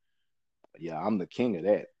 Yeah, I'm the king of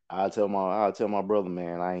that. I'll tell my brother,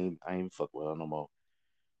 man, I ain't fuck with her no more.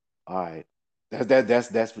 All right,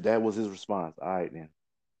 that was his response. All right then.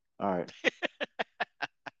 All right,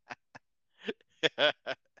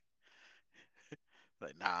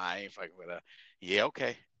 like nah, I ain't fucking with her. Yeah,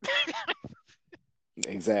 okay.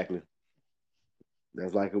 exactly.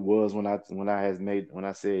 That's like it was when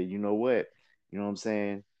I said, you know what, you know what I'm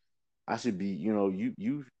saying. I should be,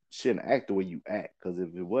 you shouldn't act the way you act because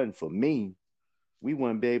if it wasn't for me, we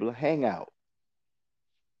wouldn't be able to hang out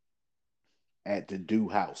at the do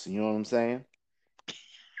house. You know what I'm saying?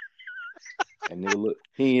 And nigga, look,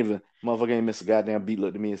 he ain't even motherfucker ain't missed a goddamn beat.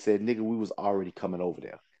 Looked at me and said, "Nigga, we was already coming over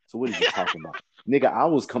there. So what is you talking about, nigga? I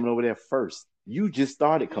was coming over there first. You just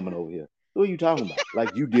started coming over here. What are you talking about?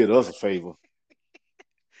 Like you did us a favor,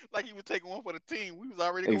 Like he was taking one for the team. We was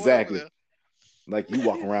already going over exactly. there. Like you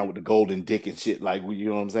walking around with the golden dick and shit. Like you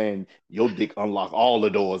know what I'm saying? Your dick unlock all the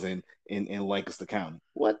doors in Lancaster County.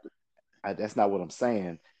 What? That's not what I'm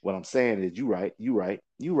saying. What I'm saying is you right, you right,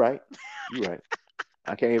 you right, you right.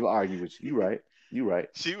 I can't even argue with you. You right, you right.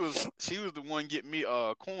 She was the one getting me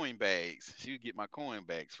coin bags. She would get my coin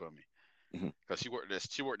bags for me Mhm. because she worked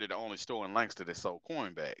at the only store in Lancaster that sold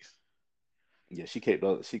coin bags. Yeah, she kept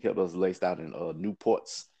us laced out in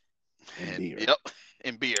Newports and And beer. yep,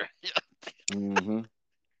 and beer. Hmm.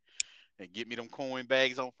 And get me them coin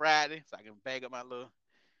bags on Friday so I can bag up my little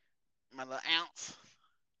ounce.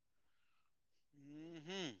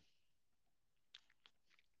 Hmm.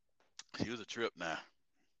 She was a trip now.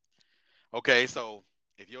 Okay, so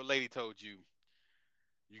if your lady told you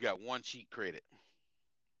you got one cheat credit,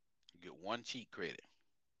 you get one cheat credit,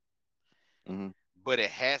 Hmm. but it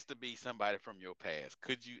has to be somebody from your past.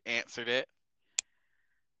 Could you answer that?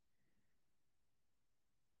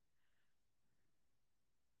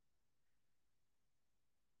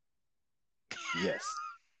 Yes,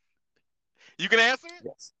 You can answer it.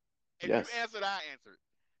 yes, If you yes. answered, I answered.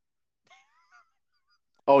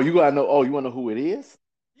 Oh, you gotta know. Oh, you wanna know who it is?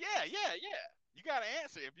 Yeah, yeah, yeah. You gotta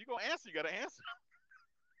answer. If you gonna answer, you gotta answer.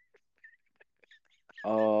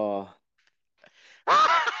 Uh,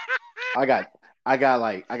 I got, I got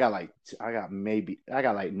like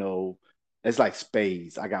no. It's like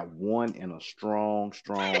spades. I got one in a strong,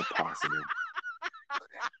 strong possible.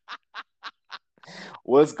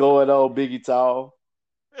 What's going on, Biggie Tall?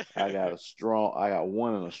 I got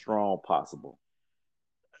one in a strong possible.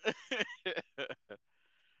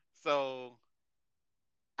 So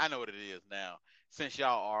I know what it is now. Since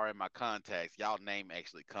y'all are in my contacts, y'all name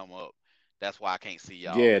actually come up. That's why I can't see Yeah,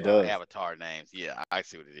 y'all it does. avatar names. Yeah, I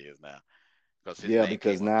see what it is now. Because his Yeah, name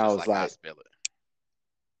because came up now just it's like I like, spell it.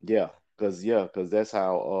 yeah, because that's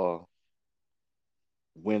how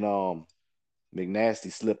when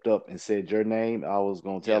McNasty slipped up and said your name, I was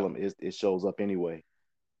gonna tell Yeah, him it shows up anyway.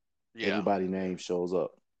 yeah, Everybody yeah. name shows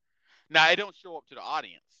up. Now it don't show up to the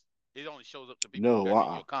audience. It only shows up to people No, that's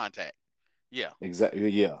in your contact. Yeah, exactly.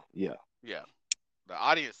 Yeah, yeah. yeah. The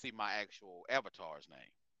audience see my actual avatar's name,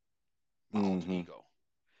 my alter Hmm. ego.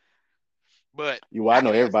 But You, I I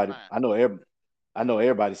know can answer everybody. mine. I know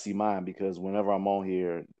everybody see mine because whenever I'm on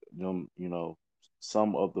here,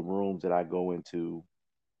 some of the rooms that I go into,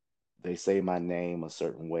 they say my name a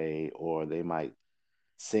certain way, or they might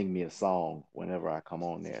sing me a song whenever I come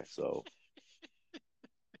on there. So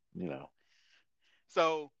You know.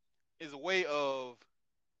 So, it's a way of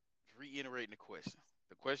reiterating the question.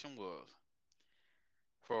 The question was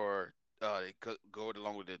for it go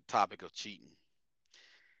along with the topic of cheating.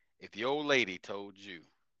 If your old lady told you,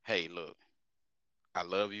 "Hey, look, I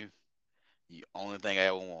love you. The only thing I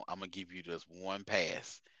ever want, I'm gonna give you this one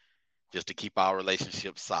pass just to keep our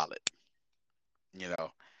relationship solid. You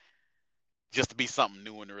know, just to be something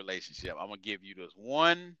new in the relationship. I'm gonna give you this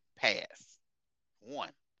one pass,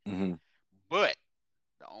 one. Mm-hmm. But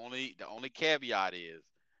the only caveat is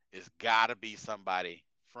it's gotta be somebody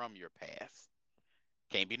from your past.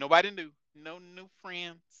 Can't be nobody new. No new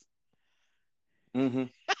friends. Mm-hmm.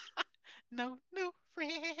 No new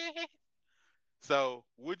friends. So,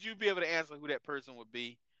 would you be able to answer who that person would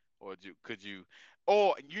be, or could you,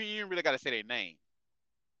 or you really got to say their name?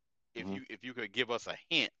 If Mm-hmm. you could give us a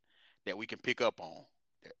hint that we can pick up on,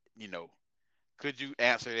 you know, could you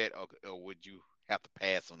answer that, or would you have to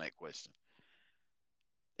pass on that question?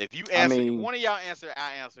 I If mean, one of y'all answer,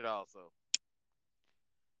 I answered also.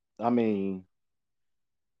 I mean,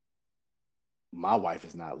 my wife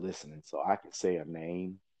is not listening, so I can say a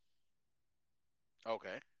name.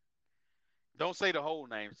 Okay. Don't say the whole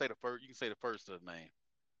name. Say the first. You can say the first of the name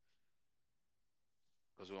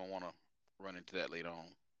because we don't want to run into that later on.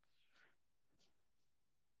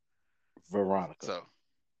 Veronica. So,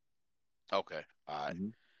 okay. All right. Mm-hmm.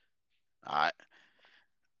 All right.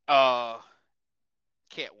 Uh,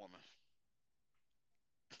 Catwoman.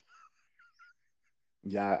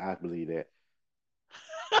 Yeah, I believe that.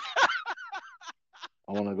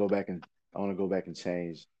 I want to go back and I want to go back and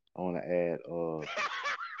change. I want to add.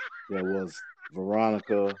 There was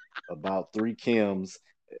Veronica, about three Kims,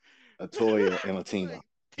 a Toya, and a Tina.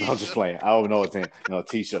 No, I'm just Tisha. playing. I don't know a Tina. No,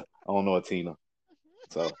 Tisha. I don't know a Tina.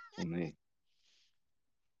 So I mean,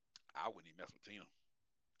 I wouldn't even mess with Tina.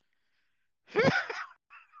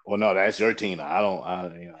 well, no, that's your Tina. I don't.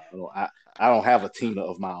 I don't have a Tina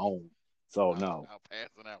of my own. So no. I'll pass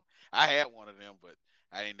it out. I had one of them, but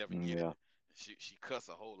I didn't ever get it. Yeah. She cussed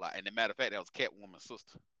a whole lot. And the matter of fact, that was Catwoman's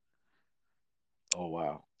sister, Oh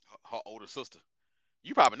wow. her older sister.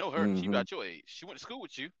 You probably know her. She Hmm. about your age. She went to school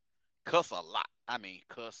with you. Cuss a lot. I mean,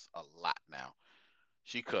 cuss a lot now.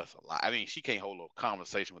 She cuss a lot. I mean, she can't hold a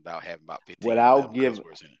conversation without having about What 15 of I'll them cuss give.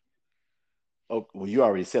 words in it. Oh, well, you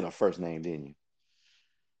already said her first name, didn't you?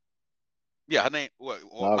 Yeah, her name, what, So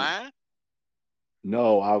or mine?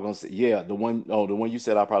 no, I was gonna say yeah, the one. Oh, the one you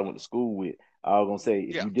said I probably went to school with. I was gonna say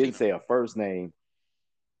if Yeah, you didn't Tina. say her first name,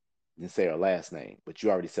 then say her last name. But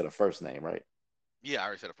you already said her first name, right? Yeah, I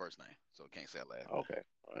already said her first name, so can't say her last name. Okay.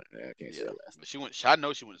 All right. Yeah, I can't say Yeah, her last but she went. I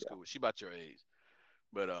know she went to name. school. She about your age,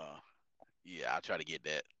 but yeah, I try to get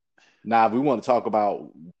that. Now, if we want to talk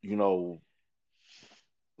about, you know,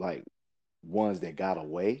 like ones that got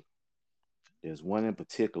away, there's one in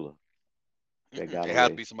particular that got It has to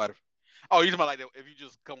away. be somebody. Oh, you talking about like that, if you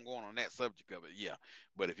just come going on that subject of it, yeah.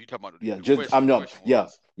 But if you talking about Yeah, the just question, I'm the no, question yeah,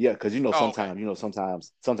 was, yeah, because oh, okay,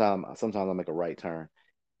 sometimes I make a right turn.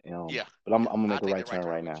 yeah, But I'm yeah. gonna I'll make a take right that right turn turn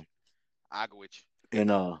right with now. you. I'll go with you.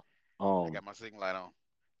 And I um, got my signal light on.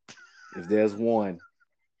 if there's one,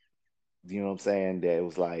 you know what I'm saying, that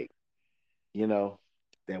was like, you know,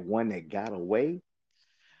 that one that got away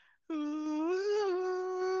Ooh,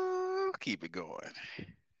 keep it going.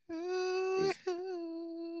 Ooh, is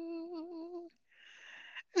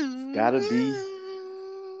it's gotta be.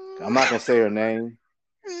 I'm not gonna say her name.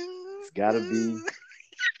 It's gotta be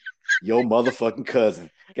your motherfucking cousin.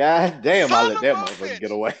 God damn, I Son let of that a motherfucker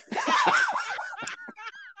get bitch! away.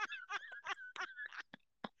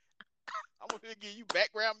 I'm gonna give you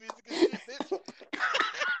background music and shit, bitch.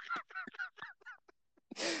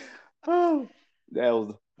 Oh, that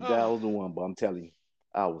was the uh, one, but I'm telling you,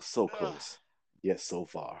 I was so uh, close, yet so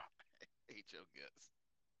far. hate your guts.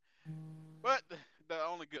 But the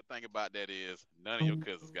only good thing about that is none of your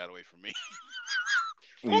cousins got away from me.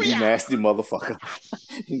 You Booyah! nasty motherfucker.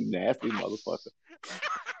 Bash! You nasty motherfucker. Bash!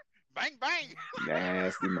 Bang bang!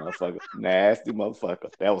 Nasty motherfucker. Nasty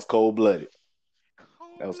motherfucker. That was cold blooded.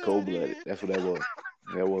 That Cold was cold blooded. blooded. That's what that was.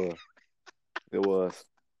 That was. It was.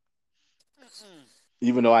 Mm-mm.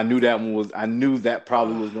 Even though I knew that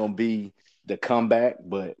probably Uh, was gonna be the comeback,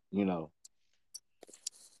 but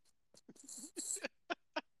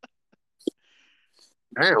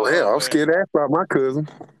Damn, oh hell, I'm man. scared to ask about my cousin.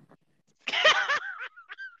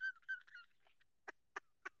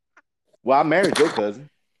 well, I married your cousin.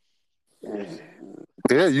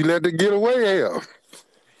 Yeah, you let her get away, hell.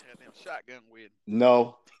 Goddamn shotgun wedding.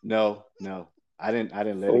 No, no, no. I didn't let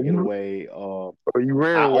her Oh, get you, away. oh, you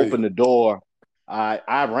ran I away. opened the door.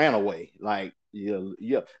 I ran away. Like yeah,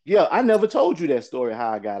 yeah, yeah. I never told you that story how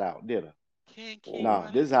I got out, did I? Can't keep No,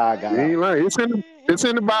 running this is how I got You ain't out. lying. It's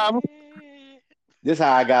in the Bible. away. This is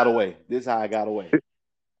how I got away. This is how I got away.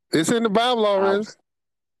 It's in the Bible I already. was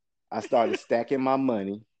I started stacking my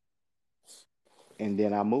money and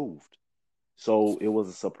then I moved. So it was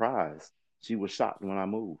a surprise. She was shocked when I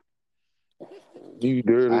moved. You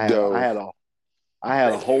dirty I had a, I dog. had a I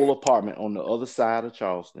had a whole apartment on the other side of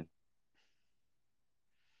Charleston.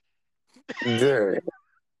 Yeah.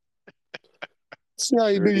 See how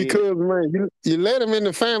you do Sure your did. cousin, man. You let him in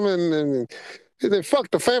the family and they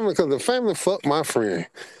fuck the family because the family fuck my friend.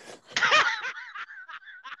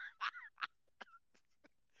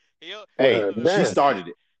 Hey, Well, Look, she damn. started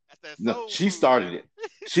it. that's that No, soul she food, started ain't it.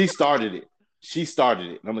 She started it. She started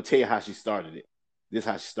it. And I'm gonna tell you how she started it. This is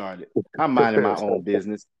how she started it. I'm minding my own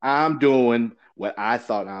business. I'm doing what I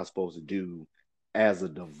thought I was supposed to do as a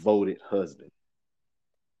devoted husband.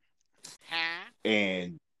 Huh?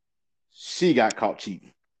 And she got caught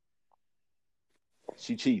cheating.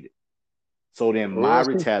 She cheated. So then Well, my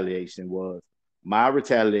retaliation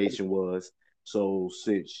was, so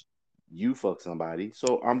since you fuck somebody,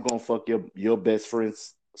 so I'm gonna fuck your best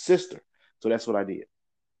friend's sister. So that's what I did.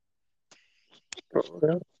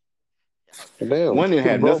 damn. One didn't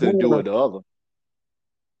Could have have brought nothing me to do in. with the other.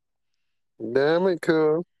 Damn it,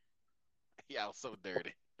 cuz. Y'all so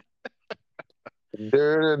dirty.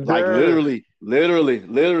 Dirty, Like dirty.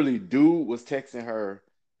 literally, dude was texting her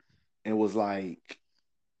and was like,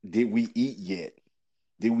 "Did we eat yet?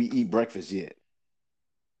 Did we eat breakfast yet?"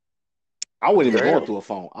 I wasn't even going Damn. through her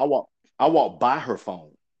phone. I walked by her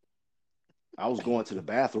phone. I was going to the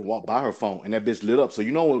bathroom, walked by her phone, and that bitch lit up. So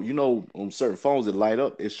on certain phones that light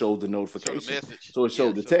up, it shows the Show the notification. message. So it Yeah,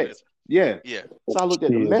 showed the show the text. message. Yeah. Yeah. So I looked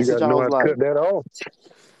at the Yeah, you got message. to I know was how to like, cut that off.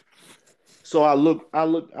 so I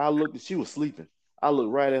looked. She was sleeping. I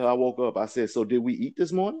looked right at her. I woke up. I said, "So did we eat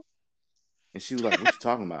this morning?" And she was like, "What you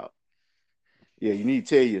talking about?" Yeah, you need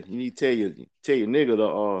to tell your nigga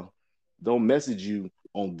to don't message you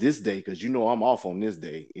on this day because I'm off on this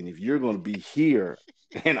day. And if you're gonna be here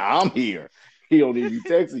and I'm here, he don't need to be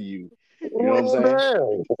texting you. You know what I'm Oh,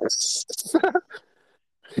 saying? damn.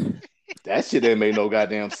 That shit ain't make no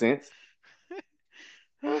goddamn sense.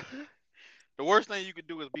 The worst thing you could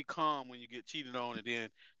do is be calm when you get cheated on, and then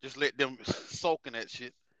just let them soak in that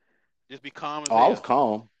shit. Just be calm as Oh, I was hell.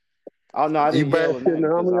 calm. Oh no, I You didn't back yell or in nothing the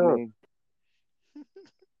because I army? mean,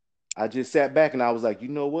 I just sat back and I was like, you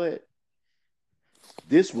know what?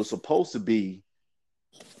 This was supposed to be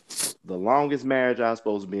the longest marriage I was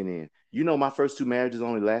supposed to be in. My first two marriages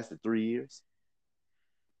only lasted 3 years.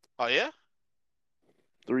 Oh yeah?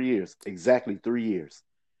 3 years, exactly 3 years.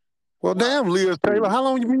 Well, Wow. damn, Liz Taylor.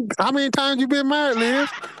 3 years. How many times you been married, Liz?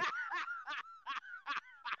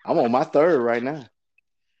 I'm on my third right now.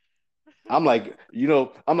 I'm like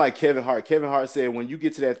Kevin Hart. Kevin Hart said, when you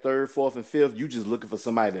get to that third, fourth, and fifth, you just looking for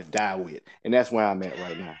somebody to die with, and that's where I'm at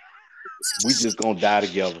right now. We just gonna die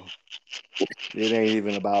together. It ain't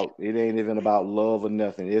even about love or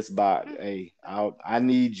nothing. It's about, hey, I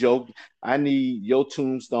need your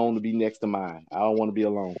tombstone to be next to mine. I don't want to be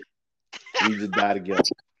alone. We just die together.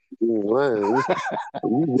 Man,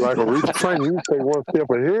 you like a Rich Frank. You take one step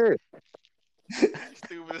ahead. You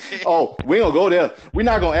stupid as hell. Oh, we ain't gonna go there. We're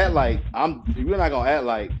not gonna act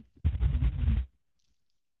like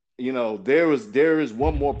there is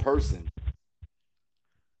one more person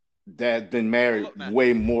that's been Pull married up now.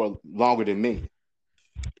 way more longer than me.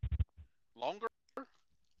 Longer?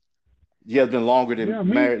 Yeah, been longer than Yeah,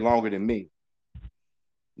 me. married longer than me.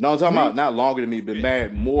 No, I'm talking Me? about not longer than me, but Yeah.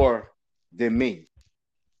 married more than me.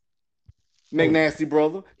 Oh, McNasty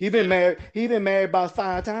brother. He been Yeah. married. He been married about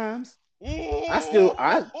 5 times. I Ooh. still,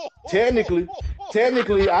 I technically,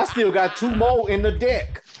 technically, I still got two more in the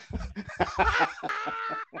deck.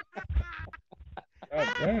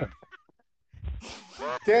 God damn.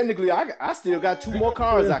 Technically, I still got two more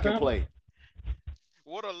cards I can play.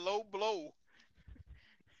 What a low blow.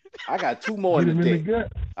 I got two more Get in the him in the deck.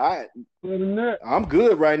 gut. I Put him nut. I'm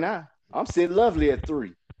good right now. I'm sitting lovely at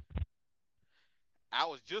 3. I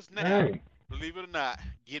was just now, Dang. believe it or not,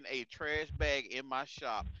 getting a trash bag in my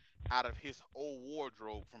shop out of his old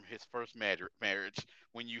wardrobe from his first marriage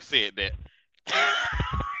when you said that.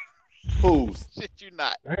 Who's Shit, you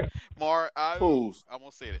not. Damn. who's? I'm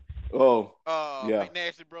gonna say it. Oh yeah.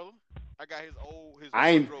 McNasty brother. I got his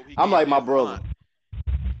I ain't. wardrobe he I'm gave like me my as a brother. aunt.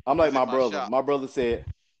 I'm like Is in my my brother. shop. My brother said.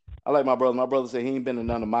 I like my brother. My brother said he ain't been to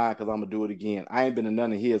none of mine because I'm gonna do it again. I ain't been to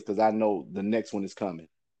none of his because I know the next one is coming.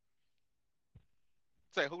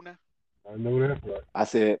 Say who now? I know that's right. I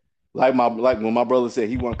said, like when my brother said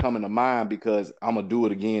he wasn't coming to mine because I'm gonna do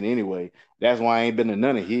it again anyway. That's why I ain't been to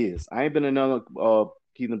none of Mm. his. I ain't been to none of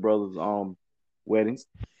Keaton Brothers weddings.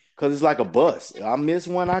 Cause it's like a bus. I miss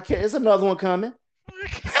one. I can't. It's another one coming.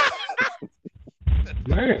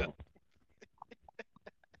 Man.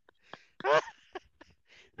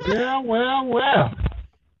 Well, well, well.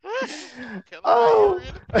 Tell him how you Oh,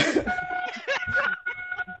 really feel.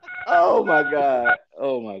 oh my God.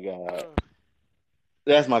 Oh my God. Uh,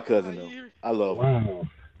 That's my tell him how cousin though. you I love her. Wow.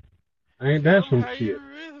 Ain't that tell him some how you shit?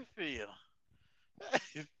 really feel.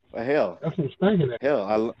 But hell, That's some stinking ass.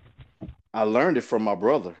 hell, I learned it from my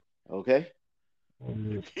brother. Okay,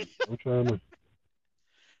 I'm trying to.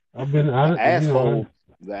 I've been, I, the you know,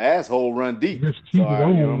 I asshole run deep. just So cheated I,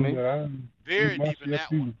 you know what I on, mean. but I keep Very deep in myself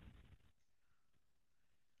that one. too.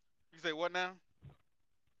 You say what now?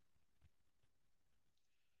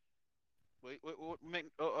 What make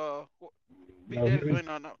what, Big No, Daddy? me. Wait,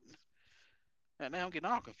 no. Now I'm getting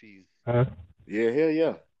all confused. Huh? Yeah, hell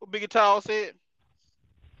yeah. What Big and Tall said?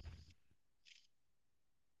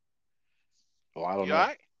 Oh, I don't You know.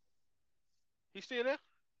 alright? He still there?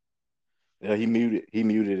 Yeah, he muted. He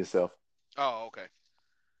muted himself. Oh, okay.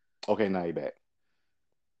 Okay, now he back.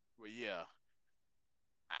 Well, yeah.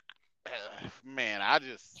 Man, I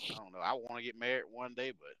don't know. I want to get married one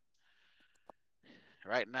day, but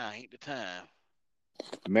right now ain't the time.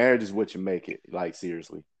 Marriage is what you make it. Like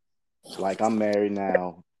seriously. Like I'm married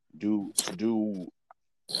now. Do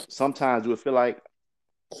sometimes do it feel like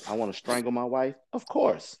I want to strangle my wife? Of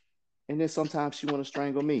course. And then sometimes she want to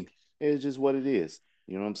strangle me. It's just what it is.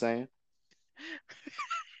 You know what I'm saying?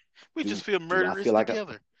 We just Do feel do I murderous feel like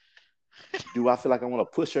together. I want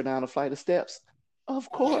to push her down a flight of steps? Of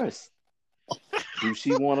course. Do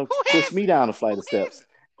she want to Who push me hasn't? down a flight Who of steps? hasn't?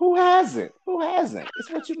 Who hasn't? Who hasn't? It's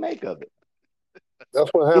what you make of it. That's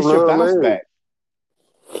what happened It's to your her bounce leg. back.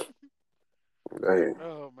 Damn.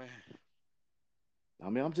 Oh man, I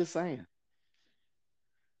mean, I'm just saying.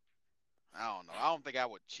 I don't know. I don't think I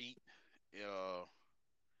would cheat. Uh,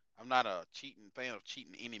 I'm not a cheating fan of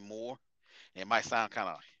cheating anymore. It might sound kind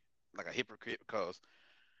of like a hypocrite because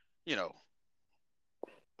you know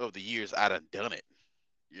of the years I done it.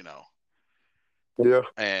 You know, Yeah.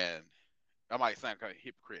 and I might sound kind of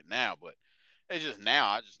hypocrite now, but it's just now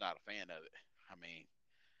I'm just not a fan of it. I mean,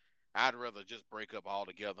 I'd rather just break up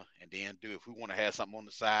altogether and then do if we want to have something on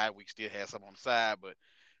the side, we can still have something on the side, but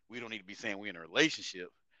we don't need to be saying we're in a relationship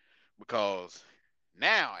because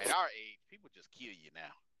now at our age, people just kill you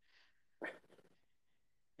now.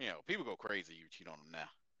 People go crazy if you cheat on them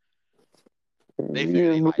now. They figure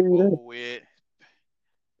Yeah, they life believe that. over with.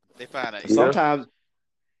 They find out, And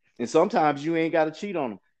Yeah. sometimes you ain't got to cheat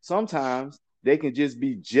on them. Sometimes they can just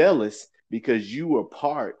be jealous because you were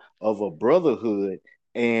part of a brotherhood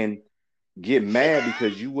and get mad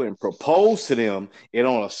because you wouldn't propose to them and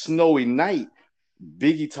on a snowy night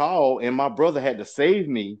Biggie Tall and my brother had to save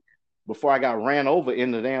me before I got ran over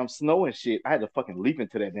in the damn snow and shit. I had to fucking leap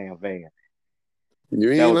into that damn van. You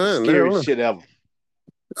That ain't was the lying. There scariest was. shit ever.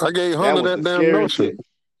 I gave That Hunter was that the damn scariest notion. shit.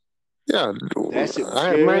 Yeah, That shit was I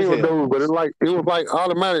had scary as manual hell. those, but it was like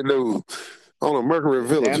automatic those on a Mercury It damn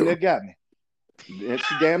Villager. near got me.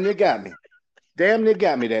 She damn near got me. Damn near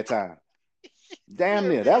got me that time. you Damn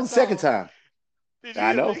hear near. That Biggie was the second talk. time. Did you I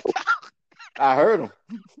hear know. Biggie talk? I heard him.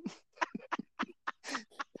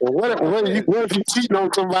 Well, But I said, what if you cheating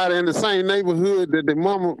on somebody in the same neighborhood that their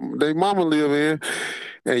mama live in,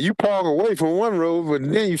 and you park away from one road, but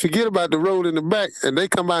then you forget about the road in the back, and they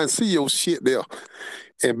come by and see your shit there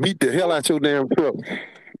and beat the hell Woo, out your damn truck with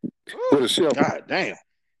woo, a shovel. God damn.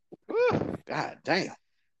 woo, God damn. Yeah,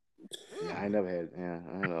 woo. I ain't never had, yeah,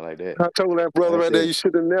 I ain't know like that. I told that Like brother I right there, said, you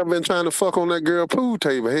should have never been trying to fuck on that girl pool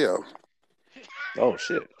table. Hell, oh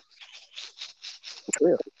shit.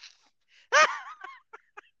 yeah.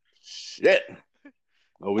 Shit.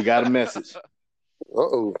 Oh, we got a message.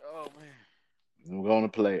 Oh. Oh man. We're gonna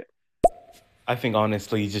play it. I think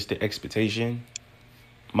honestly, just the expectation.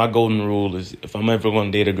 My golden rule is if I'm ever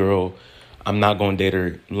going to date a girl, I'm not going to date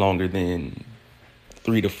her longer than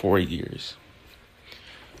 3 to 4 years.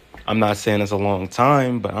 I'm not saying it's a long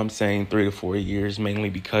time, but I'm saying 3 to 4 years mainly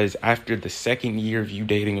because after the second year of you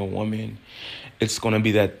dating a woman, it's going to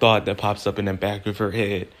be that thought that pops up in the back of her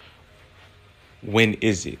head. When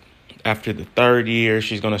is it? After the third year,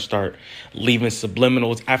 she's going to start leaving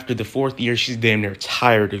subliminals. After the fourth year, she's damn near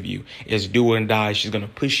tired of you. It's do or die. She's going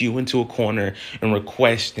to push you into a corner and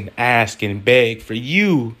request and ask and beg for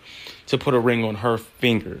you to put a ring on her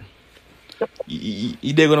finger.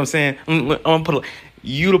 You dig what I'm saying? I'm going to put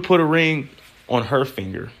you to put a ring on her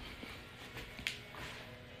finger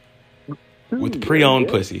with pre-owned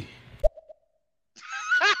Yeah, pussy. He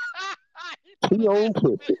he put that own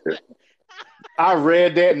pussy. in there. I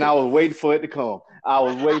read that and I was waiting for it to come. I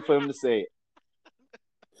was waiting for him to say it.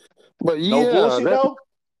 But No yeah, bullshit that though.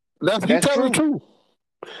 That's he That's telling the true. truth.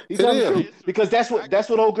 He It telling the That is. truth is true. because that's I what agree that's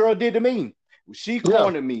with what that. old girl did to me. She Yeah.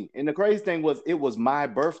 cornered me, and the crazy thing was it was my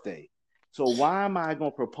birthday. So why am I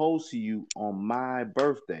gonna propose to you on my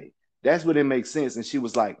birthday? That's what it makes sense. And she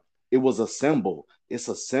was like, it was a symbol. It's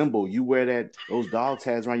a symbol. You wear those dog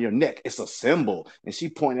tags around your neck. It's a symbol. And she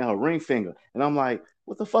pointed at her ring finger, and I'm like,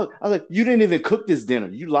 what the fuck? I was like, you didn't even cook this dinner.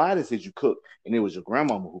 You lied and said you cooked, and it was your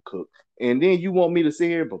grandmama who cooked. And then you want me to sit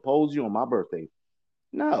here and propose you on my birthday?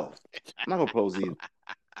 No, I'm not gonna propose to you.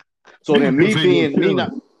 So You then can do me see your being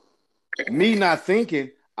children. me not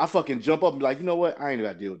thinking, I fucking jump up and be like, you know what? I ain't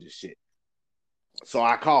gotta deal with this shit. So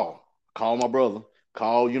I call my brother,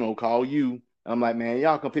 call you. I'm like, man,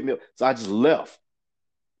 y'all come pick me up. So I just left.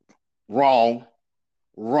 Wrong,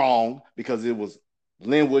 wrong, because it was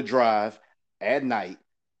Linwood Drive at night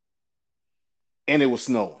and it was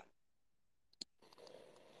snowing.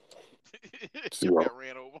 You Yeah. got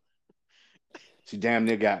ran over. She damn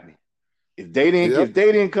near got me. Yep. If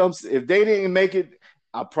they didn't make it,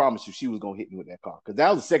 I promise you she was gonna hit me with that car. Because that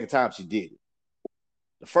was the second time she did it.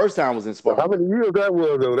 The first time was in How Spartanburg. many years that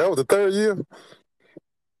was though? That was the third year.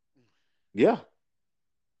 Yeah,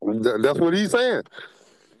 That's what he's saying.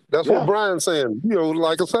 That's what yeah. Brian's saying.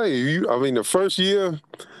 Like I say, I mean, the first year,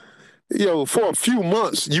 for a few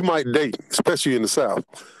months you might date, especially in the South.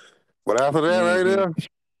 But after that, right Mm-hmm. there,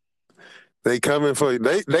 they coming for you.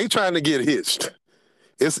 They trying to get hitched.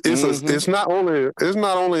 Mm-hmm. It's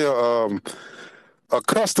not only a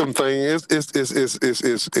custom thing.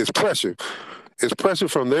 It's pressure. It's pressure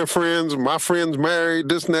from their friends. My friends married,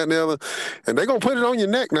 this and that and the other, and they gonna put it on your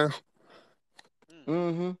neck now. Mm.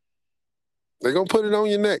 Mm-hmm. They gonna put it on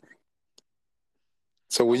your neck.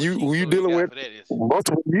 So How when much you cheat when you code you dealing got with for that? Is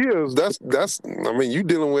multiple years, that's I mean, you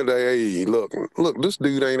dealing with a hey, look, this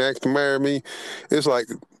dude ain't asked to marry me. It's like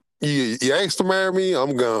you asked to marry me,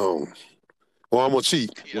 I'm gone. Or I'm gonna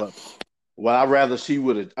cheat. yeah. Well, well, I rather she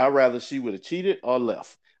would have cheated or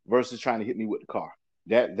left versus trying to hit me with the car.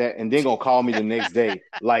 That and then gonna call me the next day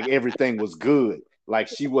like everything was good, like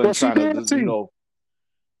she Well, wasn't she trying to did just cheat.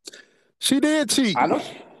 She did cheat. I know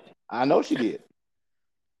I know she did.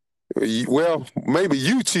 Well, maybe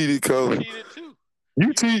you cheated You because cheated too. you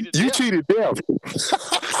You cheat cheated you death. cheated death.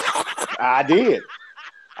 I did.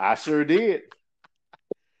 I sure did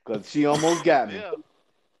because she You almost cheated got me. death.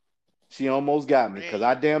 She almost got me Ran because you.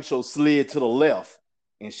 I damn sure slid to the left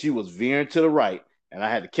and she was veering to the right, and I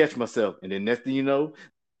had to catch myself. And then next thing you know,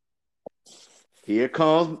 here they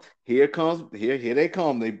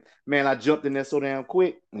come. Man, I jumped in there so damn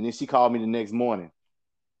quick, and then she called me the next morning,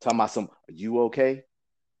 talking about some, are you okay?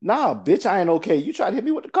 Nah, bitch, I ain't okay. You tried to hit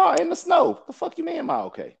me with the car in the snow. What the fuck you mean, am I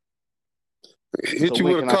okay? So Hit you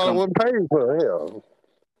when with a can I car that come? wasn't paid for. Hell,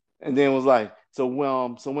 And then was like, so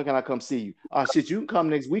when can I come see you? Oh shit, you can come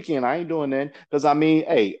next weekend. I ain't doing that. Cause I mean,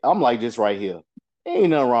 hey, I'm like this right here. Ain't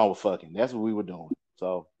nothing wrong with fucking. That's what we were doing.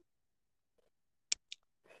 So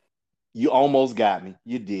you almost got me.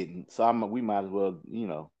 You didn't. So we might as well,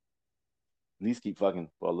 at least keep fucking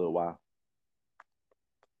for a little while.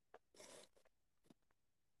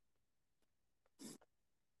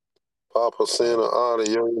 Papa sent an Uh,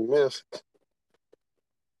 audio miss.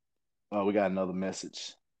 oh, we got another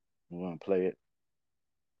message. We want to play it.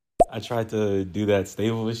 I tried to do that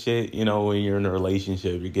stable shit. When you're in a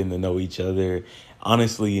relationship, you're getting to know each other.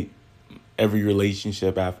 Honestly, every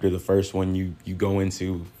relationship after the first one you go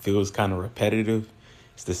into feels kind of repetitive.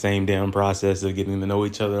 It's the same damn process of getting to know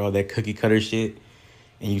each other, all that cookie cutter shit.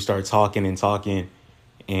 And you start talking and talking,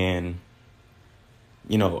 and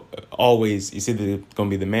always it's either gonna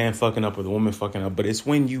be the man fucking up or the woman fucking up. But it's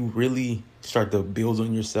when you really start to build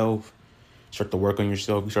on yourself, start to work on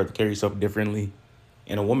yourself, you start to carry yourself differently,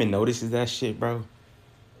 and a woman notices that shit, bro,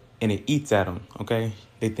 and it eats at them. Okay,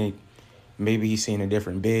 they think maybe he's seeing a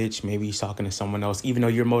different bitch, maybe he's talking to someone else, even though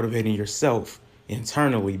you're motivating yourself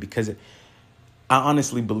internally. Because I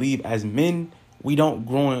honestly believe as men, we don't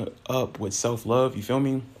growing up with self-love. You feel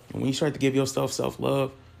me? And when you start to give yourself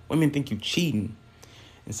self-love, women think you cheating.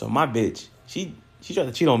 And so my bitch, she tried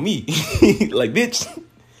to cheat on me. Like, bitch,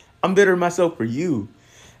 I'm better than myself for you.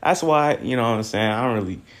 That's why, you know what I'm saying, I don't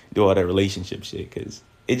really do all that relationship shit, because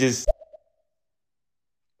it just.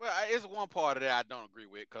 Well, it's one part of that I don't agree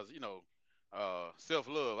with because self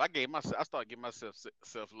love. I started giving myself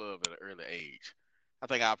self love at an early age. I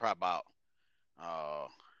think I probably about uh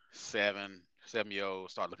 7 year old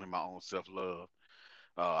started looking at my own self love.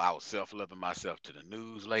 I was self loving myself to the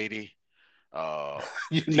news lady, uh,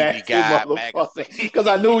 You TV nasty Guide motherfucker. magazine, Because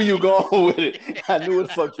I knew where you were going with it. I knew where the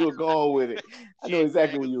fuck you were going with it. I knew Chick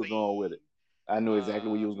exactly where you was going with it. magazine. I knew exactly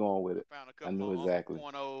where Uh, you was going with it. Found a I couple knew of Uncle exactly.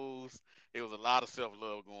 Pornos. There was a lot of self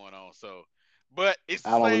love going on. So, But it's the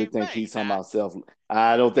I don't really same think thing. he's talking Now, about self.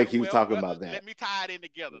 I don't think he was talking about that. let me tie it in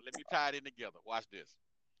together. Watch this.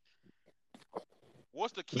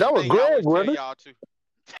 What's the key That was thing I Greg, always tell wasn't it? y'all to?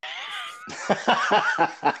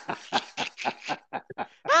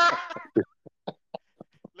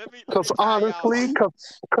 let me Because tie y'all honestly, in.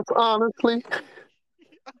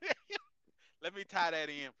 Let me tie that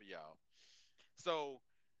in for y'all. So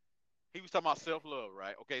he was talking about self-love,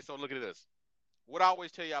 right? Okay, so look at this. What I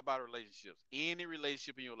always tell y'all about relationships, any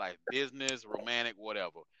relationship in your life, business, romantic,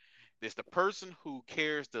 whatever, it's the person who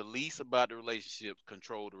cares the least about the relationship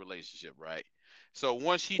control the relationship, right? So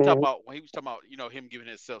once he talked about when he was talking about him giving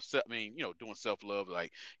himself, doing self love,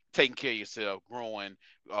 like taking care of yourself, growing,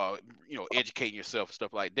 educating yourself, and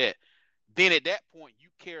stuff like that. Then at that point, you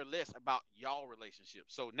care less about y'all relationship.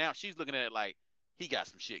 So now she's looking at it like he got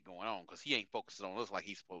some shit going on because he ain't focusing on us like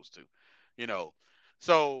he's supposed to, you know.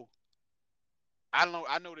 So I don't know.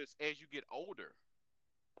 I notice as you get older,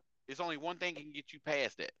 it's only one thing can get you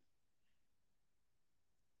past that.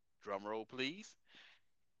 Drum roll, please.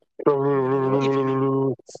 If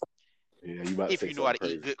you Yeah, you about to if say you know how something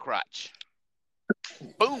to eat crazy. good crotch,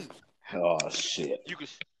 boom, Oh shit. you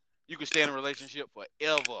can stay in a relationship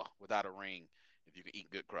forever without a ring if you can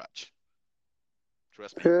eat good crotch.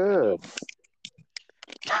 Trust me, I Yeah. know.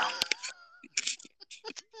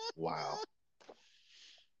 Wow.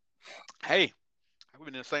 Hey, we've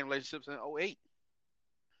been in the same relationship since '08.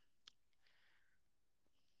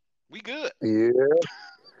 We good. Yeah.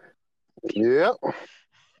 Yep. I'm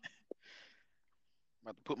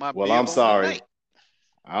about to put my Well, I'm bib on sorry. tonight.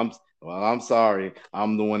 I'm sorry.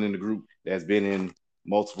 I'm the one in the group that's been in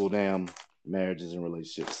multiple damn marriages and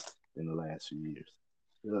relationships in the last few years.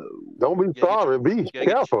 So, Don't be sorry. Be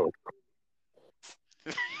careful.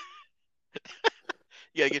 You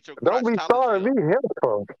gotta get your Don't be sorry. crotchology up. Be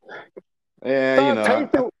careful. yeah,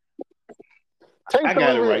 Start taste I a got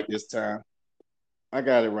it little right bit. this time. I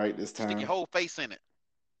got it right this Stick your time. whole face in it.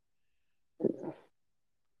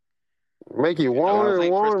 Make you Your want That it was, knuckles and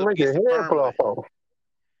ain't want pressed it. up Make your against it hair firmly. flop off.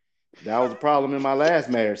 that was a problem in my last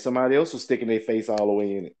marriage. Somebody else was sticking their face all the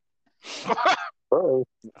way in it. Uh-oh.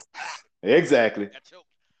 Exactly. Got choked.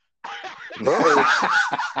 Uh-oh.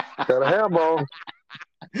 Got a hairball.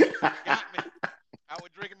 You got me. I was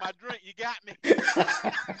drinking my drink. You got me.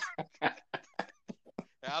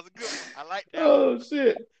 That was a good one. I like that Oh one.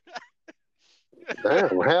 shit. Damn,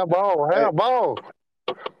 hairball.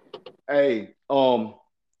 Hey,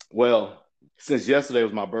 well, since yesterday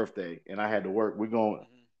was my birthday and I had to work, me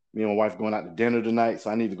and my wife going out to dinner tonight, so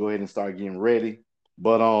I need to go ahead and start getting ready.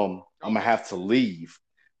 But I'm gonna Okay. have to leave.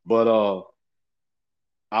 But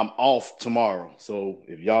I'm off tomorrow. So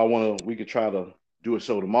if y'all wanna we could try to do a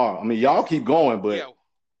show tomorrow. I mean, y'all keep going, but Yeah.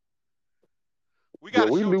 We got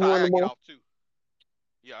a we show can do time. I one gotta get tomorrow. off too.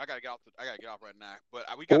 Yeah, I gotta get off. I gotta get off right now. But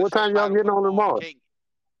we Well, got a what show time y'all title getting for on tomorrow. We tomorrow? can't.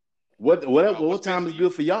 what What's time best is for you?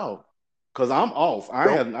 good for y'all? Cause I'm off. I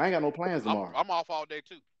Don't. ain't got no plans tomorrow. I'm off all day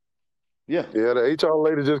too. Yeah. Yeah, the HR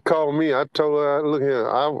lady just called me. I told her, look here,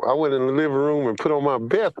 I went in the living room and put on my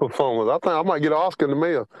best performance. I think I might get an Oscar in the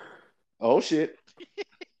mail. Oh shit.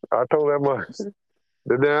 I told her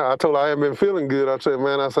I told her I hadn't been feeling good. I said,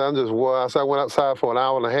 man, I'm just wore. I went outside for an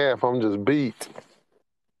hour and a half. I'm just beat.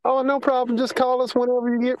 Oh, no problem. Just call us whenever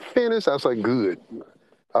you get finished. I said, good.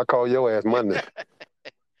 I'll call your ass Monday.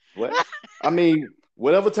 What? I mean,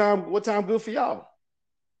 what time good for y'all?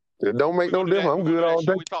 It don't make no difference. I'm We're gonna good do that all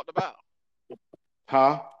show day. we talked about.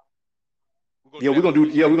 Huh? We're gonna do We're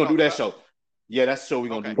that gonna do that about. show. Yeah, that's the show we're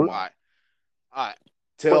gonna Okay. do All tomorrow. right.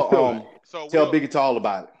 Tell What show? So tell Biggie Tall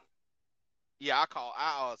about it. Yeah,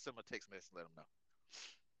 I'll send him a text message and let him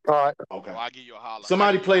All know. right. Okay. Or I'll give you a holler.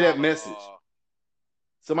 Somebody play that message. I'll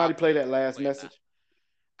Somebody play that play last it now. message.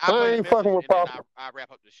 I'll I play the ain't message fucking with and then Papa. I'll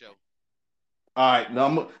wrap up the show. All right,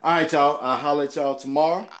 all right, y'all. I'll holler at y'all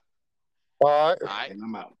tomorrow. All right. All right. And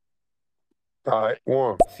I'm out. All right.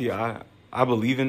 One. See, I believe in